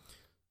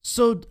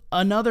 So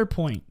another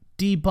point,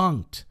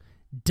 debunked,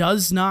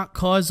 does not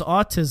cause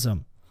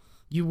autism.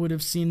 You would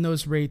have seen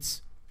those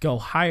rates go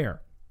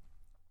higher.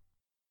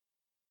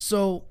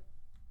 So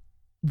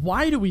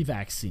why do we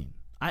vaccine?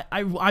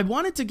 I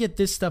wanted to get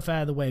this stuff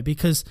out of the way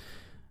because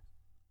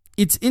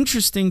it's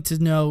interesting to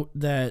note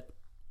that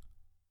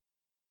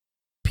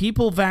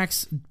people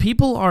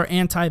are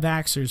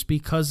anti-vaxxers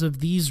because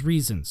of these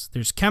reasons.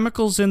 There's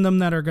chemicals in them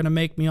that are going to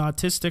make me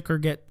autistic or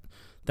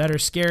that are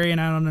scary and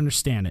I don't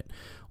understand it.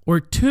 Or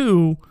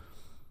 2,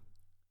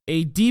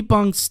 a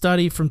debunked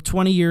study from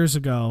 20 years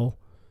ago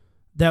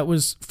that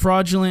was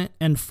fraudulent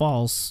and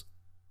false,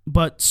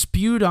 but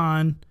spewed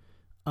on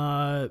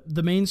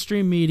the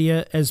mainstream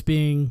media as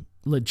being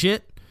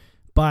legit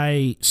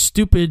by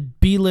stupid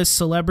B-list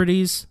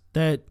celebrities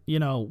that, you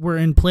know, were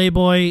in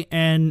Playboy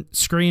and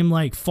Scream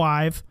like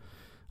 5,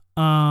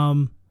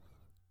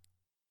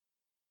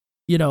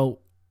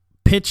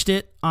 pitched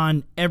it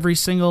on every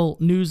single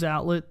news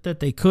outlet that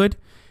they could.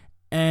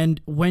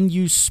 And when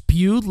you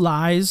spew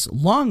lies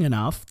long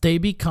enough, they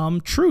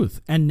become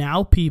truth. And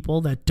now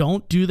people that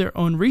don't do their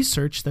own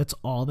research, that's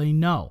all they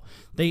know.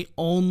 They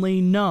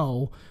only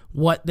know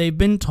what they've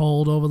been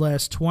told over the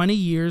last 20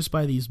 years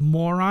by these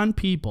moron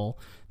people,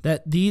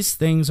 that these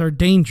things are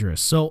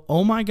dangerous. So,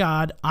 oh my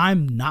God,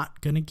 I'm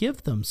not going to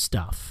give them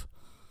stuff.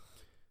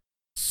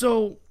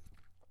 So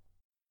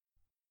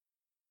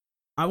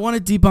I want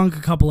to debunk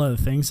a couple other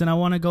things, and I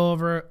want to go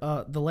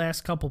over the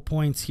last couple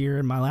points here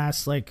in my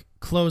last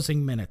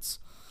closing minutes.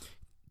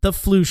 The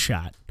flu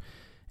shot.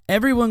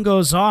 Everyone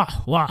goes, oh,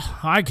 well,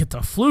 I get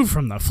the flu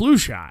from the flu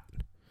shot.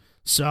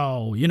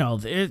 So,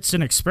 it's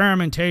an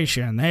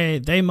experimentation.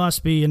 They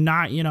must be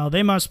not,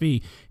 they must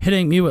be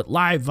hitting me with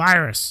live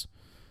virus.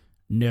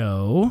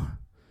 No.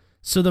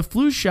 So the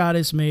flu shot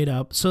is made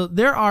up. So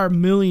there are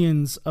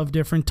millions of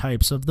different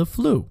types of the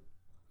flu.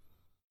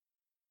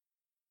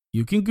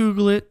 You can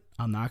Google it.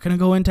 I'm not going to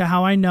go into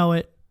how I know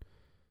it.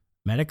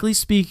 Medically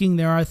speaking,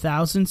 there are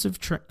thousands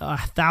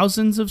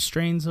of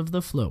strains of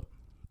the flu.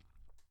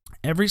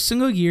 Every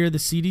single year, the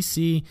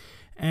CDC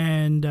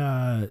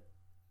and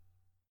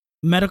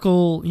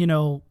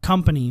medical,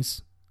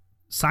 companies,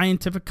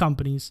 scientific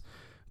companies,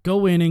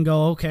 go in and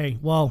go, okay,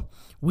 well,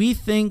 we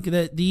think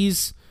that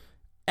these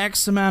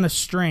X amount of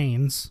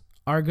strains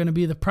are going to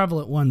be the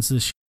prevalent ones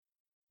this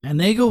year. And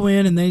they go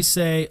in and they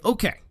say,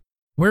 okay,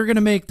 we're going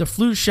to make the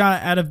flu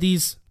shot out of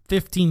these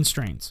 15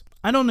 strains.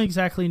 I don't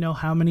exactly know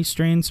how many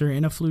strains are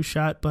in a flu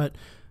shot, but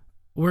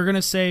we're going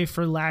to say,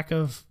 for lack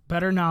of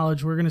better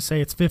knowledge, we're going to say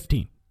it's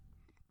 15.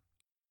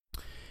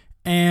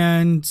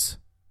 And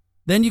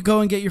then you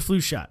go and get your flu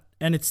shot,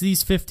 and it's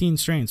these 15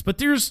 strains. But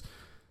there's,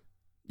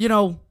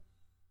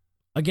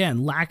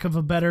 again, lack of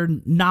a better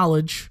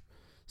knowledge,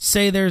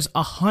 say there's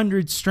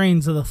 100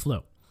 strains of the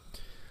flu.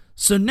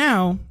 So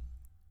now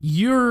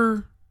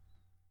you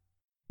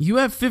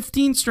have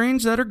 15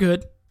 strains that are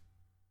good.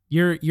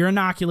 You're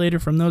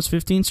inoculated from those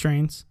 15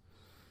 strains.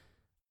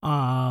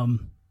 But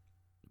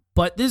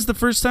this is the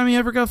first time you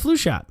ever got a flu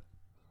shot.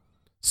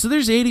 So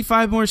there's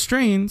 85 more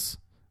strains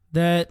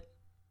that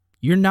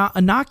you're not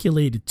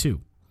inoculated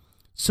to.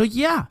 So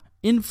yeah,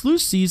 in flu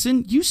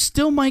season, you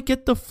still might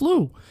get the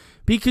flu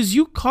because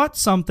you caught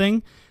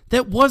something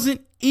that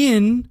wasn't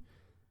in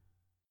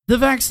the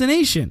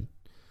vaccination.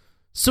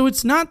 So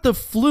it's not the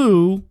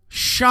flu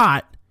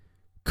shot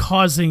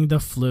causing the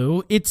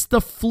flu. It's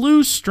the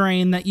flu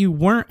strain that you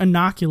weren't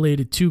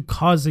inoculated to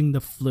causing the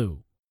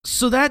flu.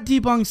 So that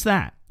debunks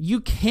that.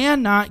 You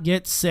cannot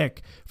get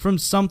sick from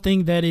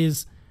something that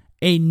is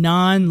a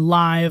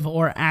non-live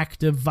or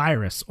active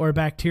virus or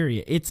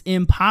bacteria. It's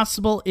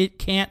impossible. It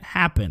can't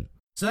happen.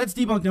 So that's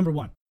debunk number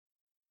one.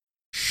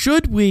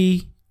 Should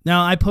we...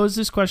 Now, I pose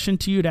this question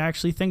to you to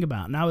actually think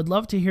about, and I would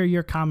love to hear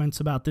your comments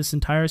about this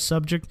entire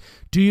subject.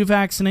 Do you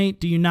vaccinate?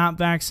 Do you not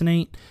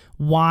vaccinate?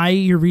 Why?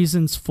 Your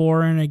reasons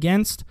for and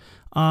against?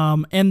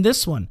 And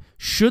this one,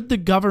 should the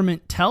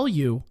government tell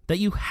you that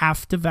you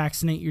have to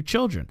vaccinate your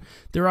children?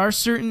 There are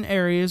certain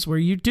areas where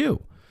you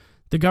do.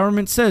 The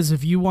government says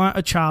if you want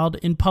a child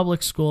in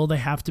public school, they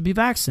have to be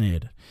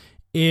vaccinated.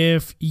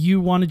 If you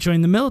want to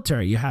join the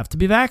military, you have to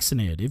be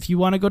vaccinated. If you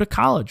want to go to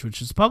college,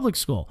 which is public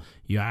school,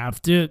 you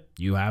have to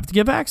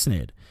get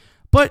vaccinated.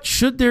 But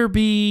should there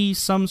be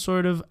some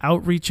sort of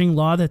outreaching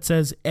law that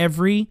says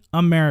every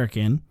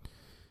American,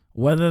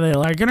 whether they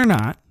like it or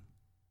not,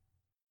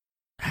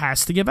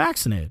 has to get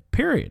vaccinated?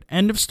 Period.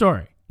 End of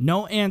story.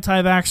 No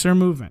anti-vaxxer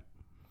movement.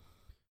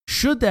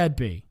 Should that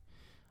be?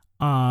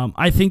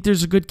 I think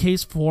there's a good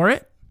case for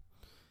it.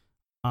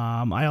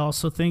 I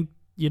also think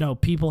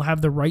people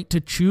have the right to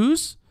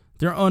choose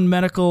their own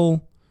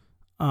medical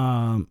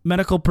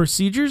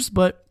procedures,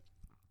 but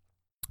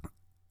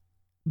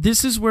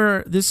this is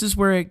where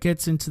it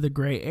gets into the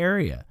gray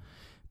area,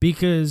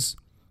 because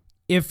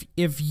if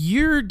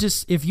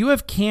you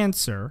have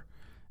cancer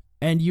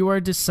and you are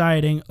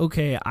deciding,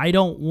 okay, I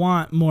don't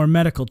want more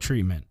medical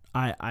treatment.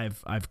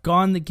 I've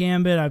gone the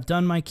gambit. I've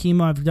done my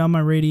chemo. I've done my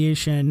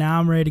radiation, and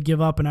now I'm ready to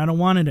give up, and I don't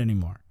want it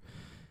anymore.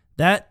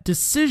 That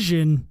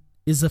decision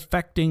is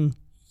affecting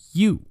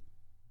you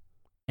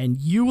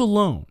and you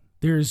alone.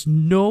 There is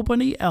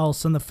nobody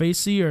else on the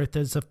face of the earth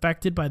that's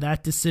affected by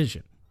that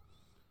decision.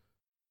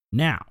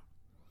 Now,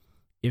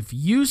 if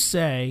you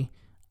say,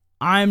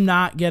 I'm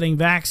not getting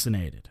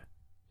vaccinated,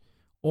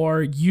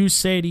 or you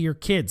say to your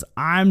kids,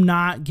 I'm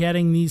not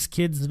getting these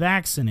kids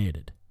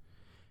vaccinated,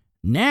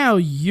 now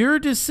your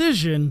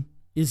decision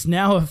is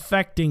now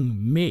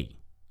affecting me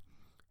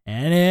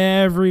and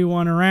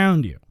everyone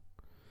around you.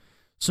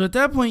 So at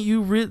that point,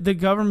 the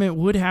government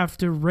would have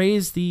to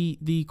raise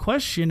the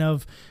question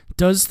of,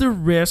 does the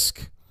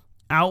risk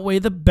outweigh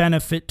the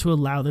benefit to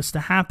allow this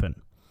to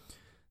happen?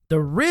 The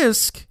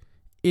risk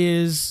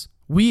is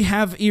we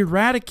have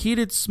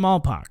eradicated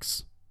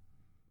smallpox.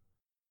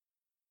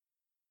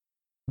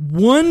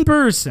 One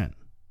person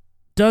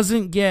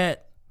gets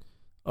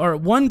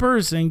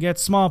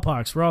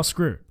smallpox, we're all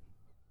screwed.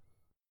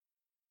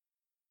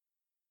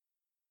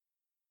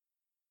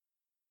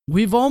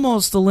 We've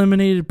almost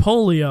eliminated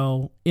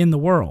polio in the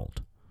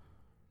world.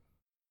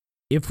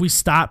 if we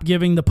stop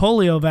giving the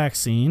polio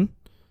vaccine,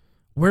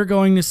 we're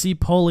going to see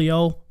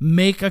polio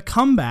make a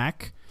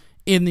comeback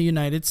in the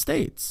United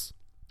States.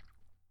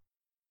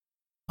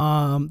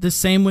 The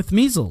same with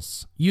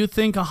measles. You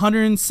think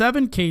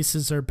 107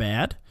 cases are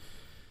bad.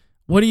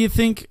 What do you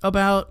think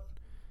about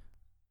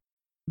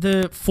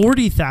the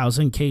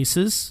 40,000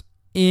 cases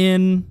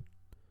in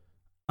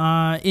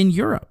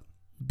Europe?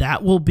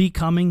 That will be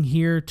coming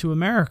here to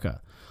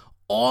America.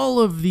 All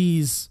of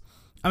these,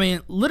 I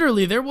mean,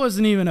 literally, there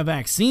wasn't even a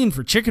vaccine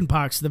for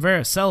chickenpox, the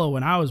varicella,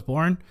 when I was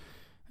born.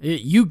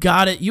 You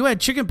got it. You had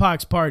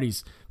chickenpox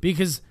parties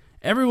because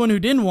everyone who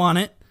didn't want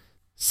it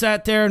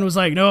sat there and was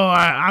like, no,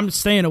 I'm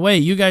staying away.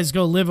 You guys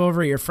go live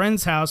over at your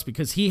friend's house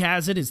because he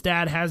has it, his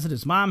dad has it,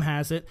 his mom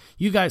has it.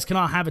 You guys can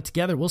all have it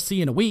together. We'll see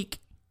you in a week.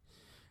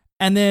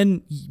 And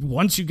then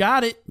once you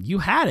got it, you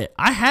had it.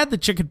 I had the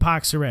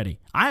chickenpox already.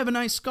 I have a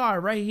nice scar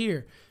right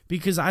here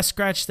because I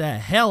scratched the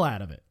hell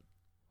out of it.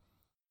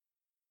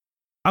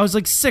 I was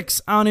like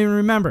 6. I don't even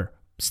remember.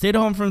 Stayed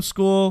home from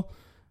school.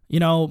 You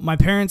know, my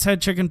parents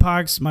had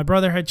chickenpox. My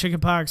brother had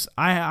chickenpox.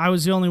 I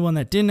was the only one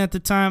that didn't at the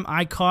time.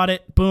 I caught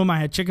it. Boom, I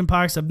had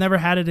chickenpox. I've never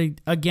had it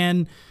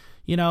again.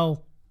 You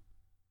know,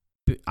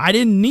 I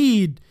didn't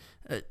need,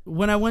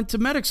 when I went to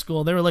medic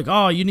school, they were like,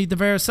 oh, you need the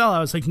varicella. I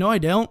was like, no, I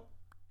don't.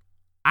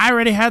 I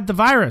already had the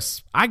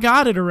virus. I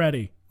got it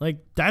already. Like,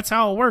 that's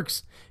how it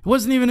works. It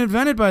wasn't even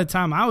invented by the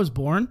time I was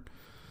born.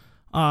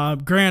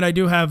 Granted, I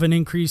do have an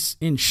increase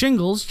in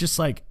shingles, just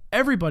like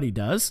everybody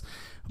does.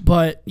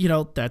 But, you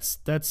know, that's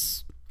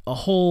a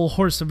whole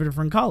horse of a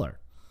different color.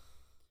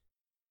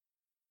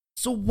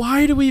 So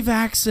why do we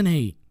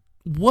vaccinate?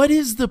 What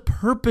is the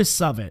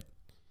purpose of it?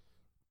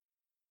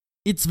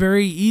 It's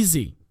very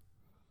easy.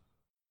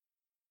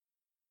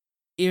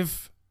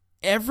 If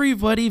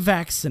everybody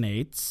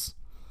vaccinates,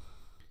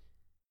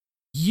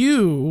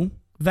 you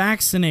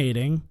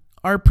vaccinating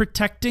are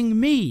protecting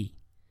me.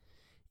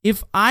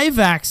 If I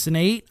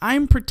vaccinate,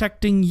 I'm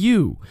protecting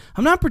you.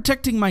 I'm not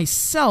protecting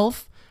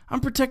myself.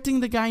 I'm protecting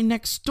the guy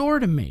next door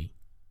to me.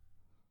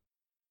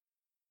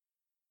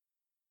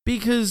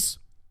 Because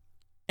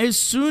as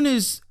soon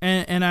as,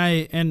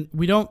 and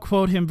we don't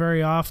quote him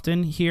very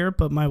often here,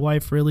 but my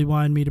wife really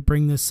wanted me to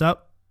bring this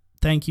up.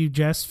 Thank you,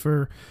 Jess,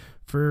 for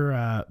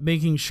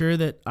making sure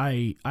that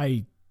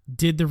I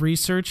did the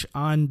research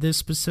on this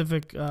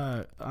specific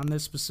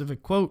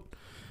quote.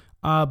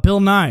 Bill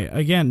Nye,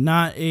 again,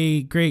 not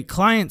a great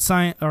climate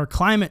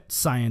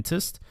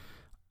scientist,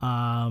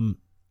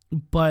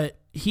 but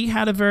he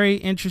had a very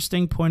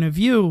interesting point of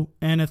view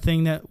and a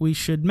thing that we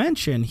should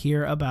mention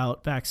here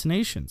about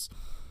vaccinations.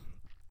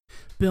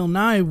 Bill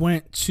Nye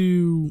went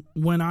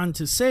on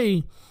to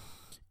say,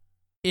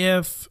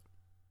 if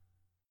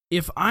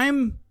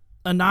I'm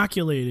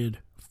inoculated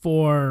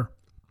for,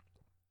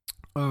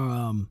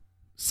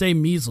 say,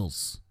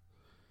 measles,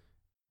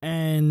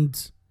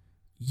 and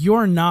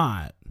you're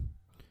not,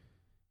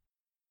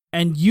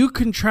 and you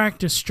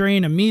contract a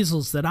strain of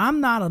measles that I'm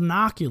not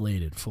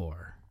inoculated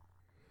for,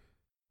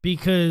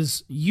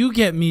 because you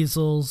get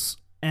measles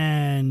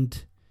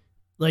and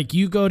like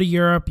you go to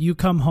Europe, you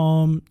come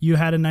home, you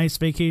had a nice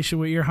vacation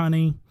with your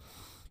honey,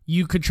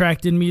 you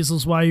contracted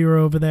measles while you were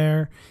over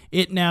there,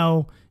 it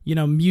now, you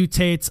know,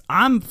 mutates.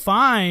 I'm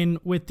fine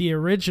with the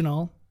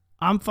original.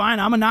 I'm fine.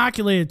 I'm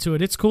inoculated to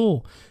it. It's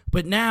cool.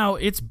 But now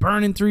it's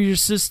burning through your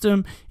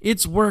system.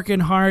 It's working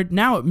hard.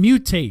 Now it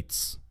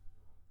mutates.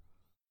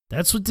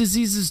 That's what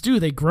diseases do.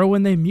 They grow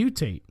when they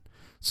mutate.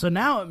 So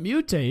now it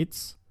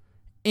mutates.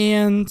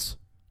 And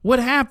what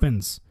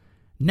happens?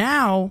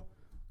 Now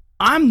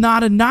I'm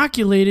not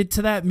inoculated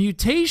to that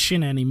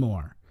mutation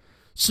anymore.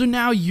 So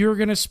now you're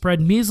going to spread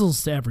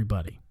measles to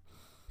everybody.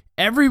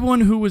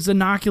 Everyone who was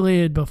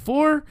inoculated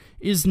before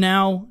is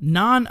now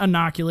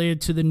non-inoculated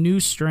to the new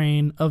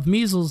strain of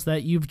measles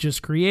that you've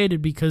just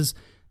created, because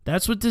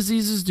that's what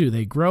diseases do.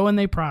 They grow and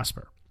they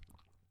prosper.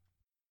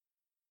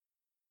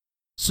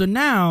 So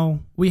now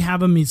we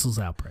have a measles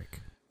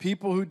outbreak.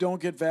 People who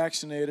don't get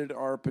vaccinated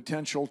are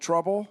potential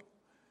trouble.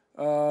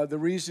 The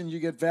reason you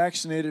get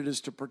vaccinated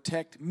is to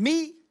protect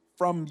me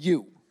from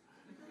you.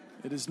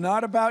 It is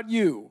not about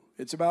you.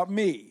 It's about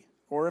me.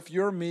 Or if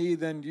you're me,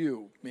 then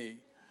you, me.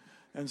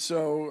 And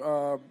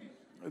so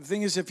the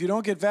thing is, if you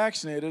don't get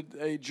vaccinated,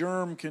 a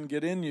germ can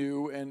get in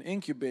you and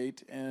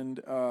incubate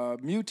and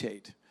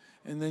mutate.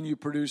 And then you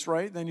produce,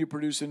 right? Then you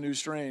produce a new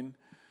strain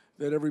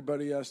that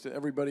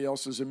everybody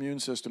else's immune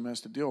system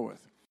has to deal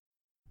with.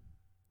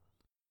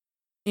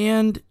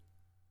 And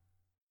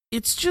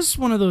it's just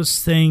one of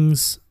those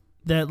things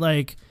that,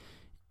 like,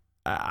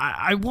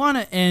 I want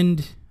to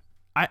end.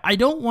 I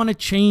don't want to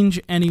change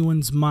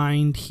anyone's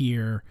mind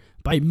here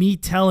by me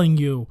telling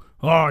you,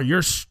 oh,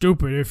 you're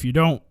stupid if you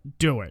don't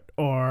do it.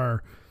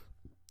 Or,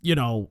 you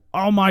know,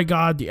 oh my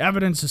God, the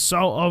evidence is so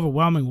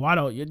overwhelming. Why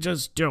don't you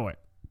just do it?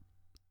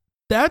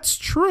 That's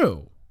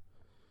true.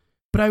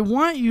 But I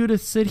want you to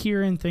sit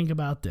here and think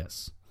about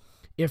this.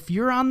 If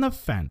you're on the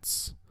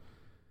fence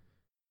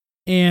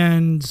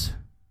and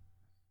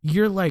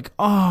you're like,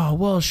 oh,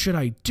 well, should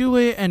I do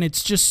it? And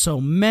it's just so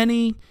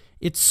many.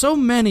 It's so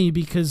many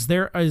because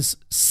there is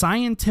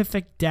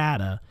scientific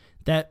data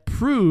that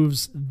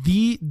proves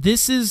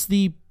this is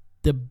the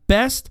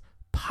best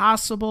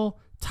possible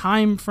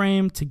time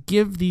frame to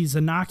give these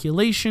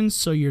inoculations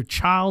so your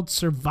child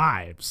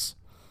survives.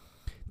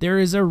 There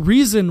is a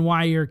reason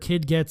why your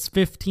kid gets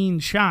 15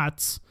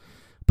 shots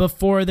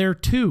before they're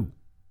 2.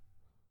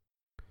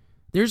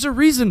 There's a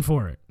reason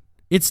for it.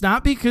 It's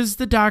not because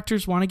the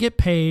doctors want to get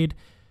paid.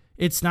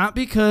 It's not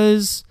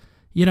because,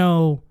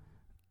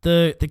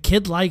 the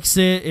kid likes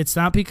it. It's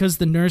not because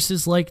the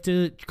nurses like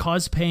to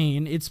cause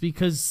pain. It's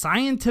because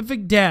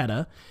scientific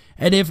data.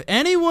 And if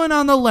anyone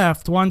on the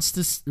left wants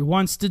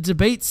to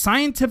debate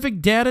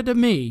scientific data to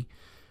me,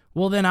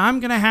 well, then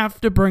I'm going to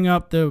have to bring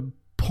up the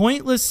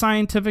pointless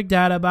scientific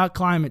data about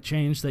climate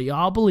change that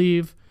y'all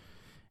believe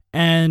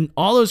and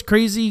all those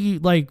crazy,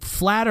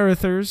 flat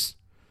earthers.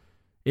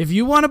 If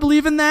you want to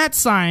believe in that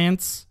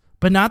science,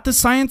 but not the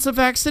science of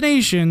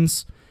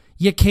vaccinations,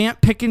 you can't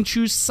pick and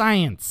choose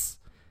science.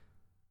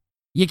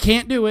 You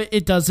can't do it.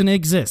 It doesn't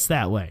exist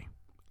that way.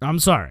 I'm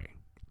sorry.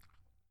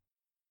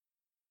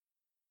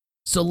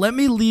 So let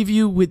me leave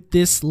you with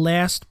this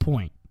last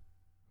point.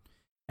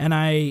 And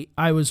I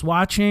was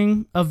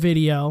watching a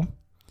video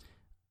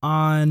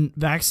on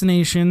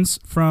vaccinations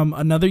from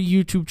another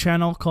YouTube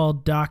channel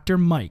called Dr.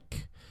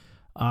 Mike.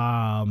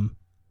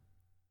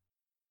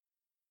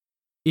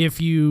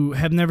 If you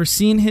have never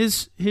seen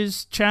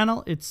his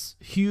channel, it's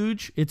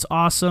huge. It's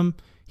awesome.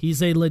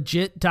 He's a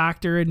legit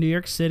doctor in New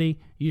York City.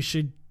 You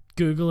should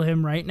Google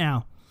him right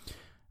now.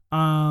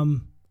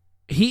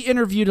 He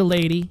interviewed a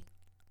lady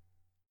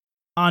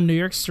on New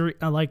York Street,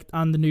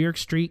 on the New York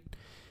street,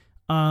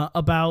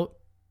 about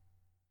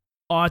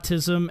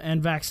autism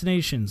and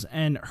vaccinations,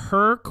 and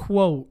her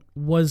quote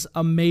was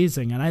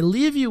amazing. And I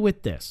leave you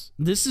with this.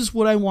 This is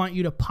what I want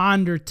you to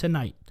ponder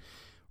tonight.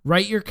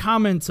 Write your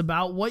comments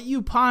about what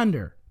you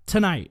ponder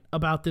tonight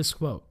about this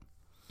quote.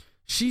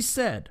 She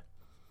said,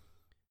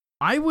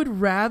 "I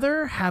would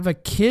rather have a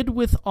kid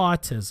with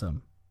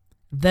autism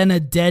than a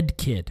dead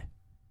kid.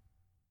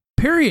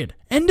 Period.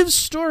 End of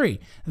story."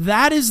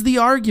 That is the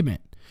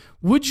argument.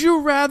 Would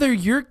you rather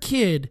your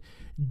kid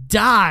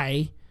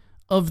die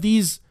of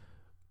these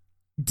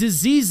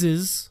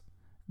diseases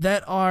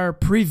that are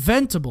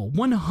preventable,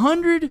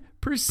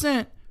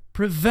 100%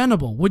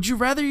 preventable? Would you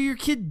rather your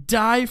kid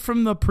die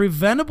from the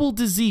preventable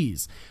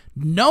disease,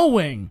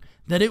 knowing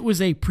that it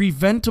was a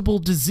preventable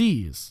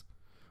disease?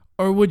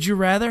 Or would you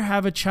rather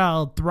have a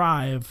child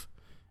thrive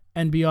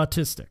and be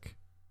autistic?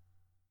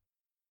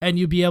 And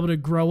you be able to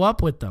grow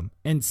up with them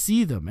and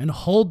see them and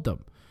hold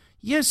them.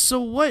 Yes, so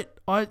what?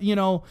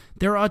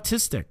 They're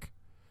autistic.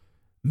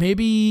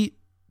 Maybe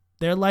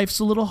their life's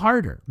a little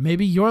harder.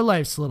 Maybe your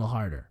life's a little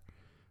harder.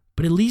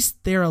 But at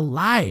least they're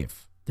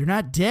alive. They're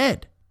not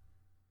dead.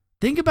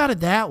 Think about it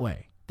that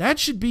way. That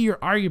should be your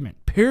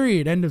argument.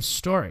 Period. End of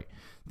story.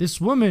 This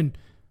woman,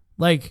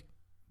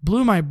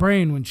 blew my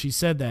brain when she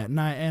said that, and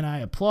I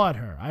applaud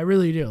her. I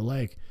really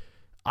do.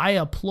 I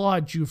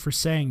applaud you for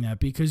saying that,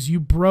 because you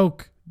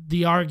broke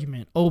the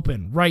argument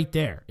open right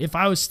there. If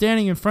I was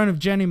standing in front of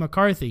Jenny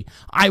McCarthy,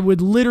 I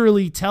would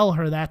literally tell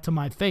her that to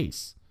my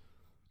face.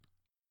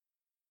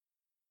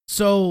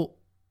 So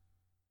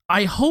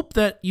I hope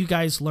that you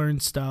guys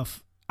learned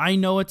stuff. I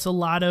know it's a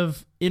lot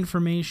of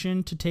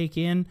information to take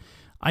in.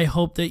 I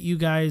hope that you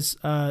guys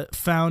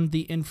found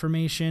the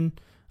information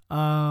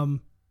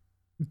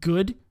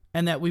good,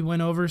 and that we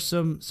went over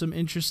some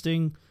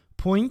interesting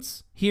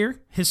points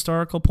here,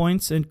 historical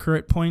points and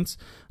current points,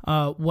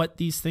 what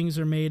these things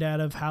are made out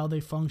of, how they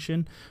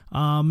function.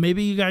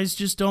 Maybe you guys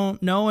just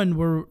don't know and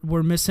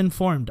we're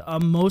misinformed.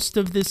 Most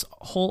of this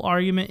whole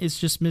argument is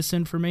just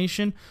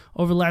misinformation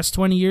over the last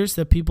 20 years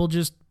that people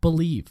just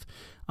believe.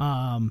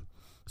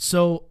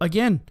 So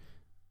again,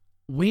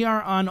 we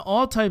are on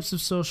all types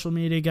of social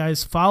media,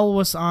 guys. Follow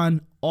us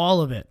on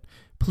all of it.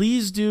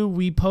 Please do.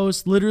 We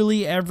post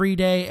literally every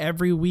day,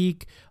 every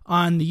week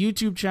on the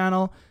YouTube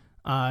channel.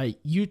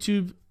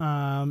 YouTube,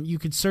 you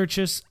could search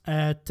us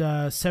at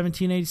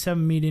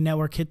 1787 Media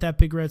Network. Hit that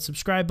big red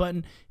subscribe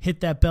button.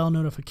 Hit that bell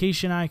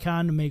notification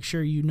icon to make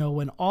sure you know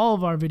when all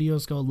of our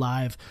videos go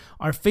live.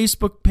 Our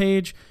Facebook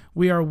page,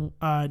 we are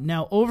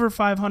now over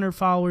 500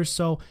 followers,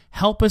 so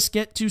help us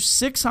get to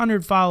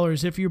 600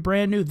 followers if you're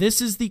brand new.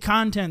 This is the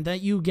content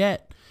that you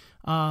get.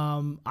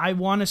 I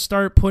want to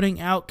start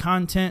putting out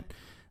content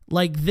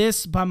like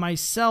this by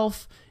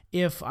myself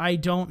if I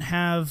don't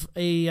have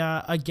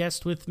a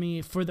guest with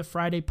me for the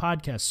Friday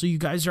podcast. So you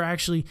guys are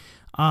actually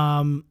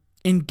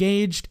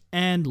engaged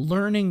and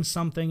learning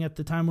something at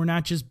the time. We're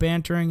not just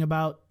bantering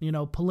about,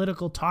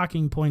 political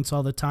talking points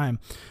all the time.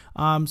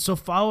 So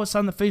follow us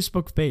on the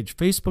Facebook page,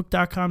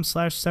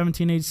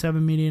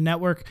 facebook.com/1787 Media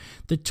Network.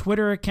 The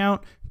Twitter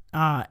account,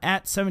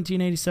 at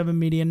 1787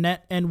 Media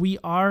Net, and we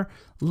are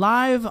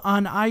live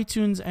on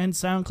iTunes and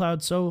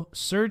SoundCloud. So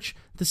search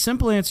the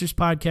Simple Answers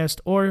Podcast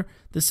or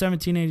the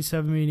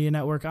 1787 Media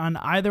Network on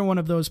either one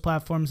of those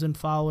platforms and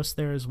follow us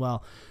there as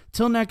well.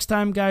 Till next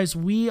time, guys,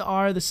 we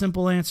are the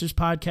Simple Answers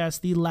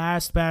Podcast, the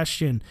last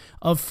bastion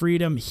of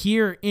freedom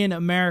here in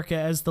America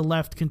as the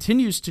left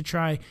continues to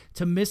try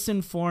to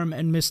misinform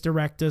and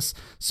misdirect us.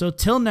 So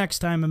till next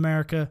time,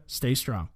 America, stay strong.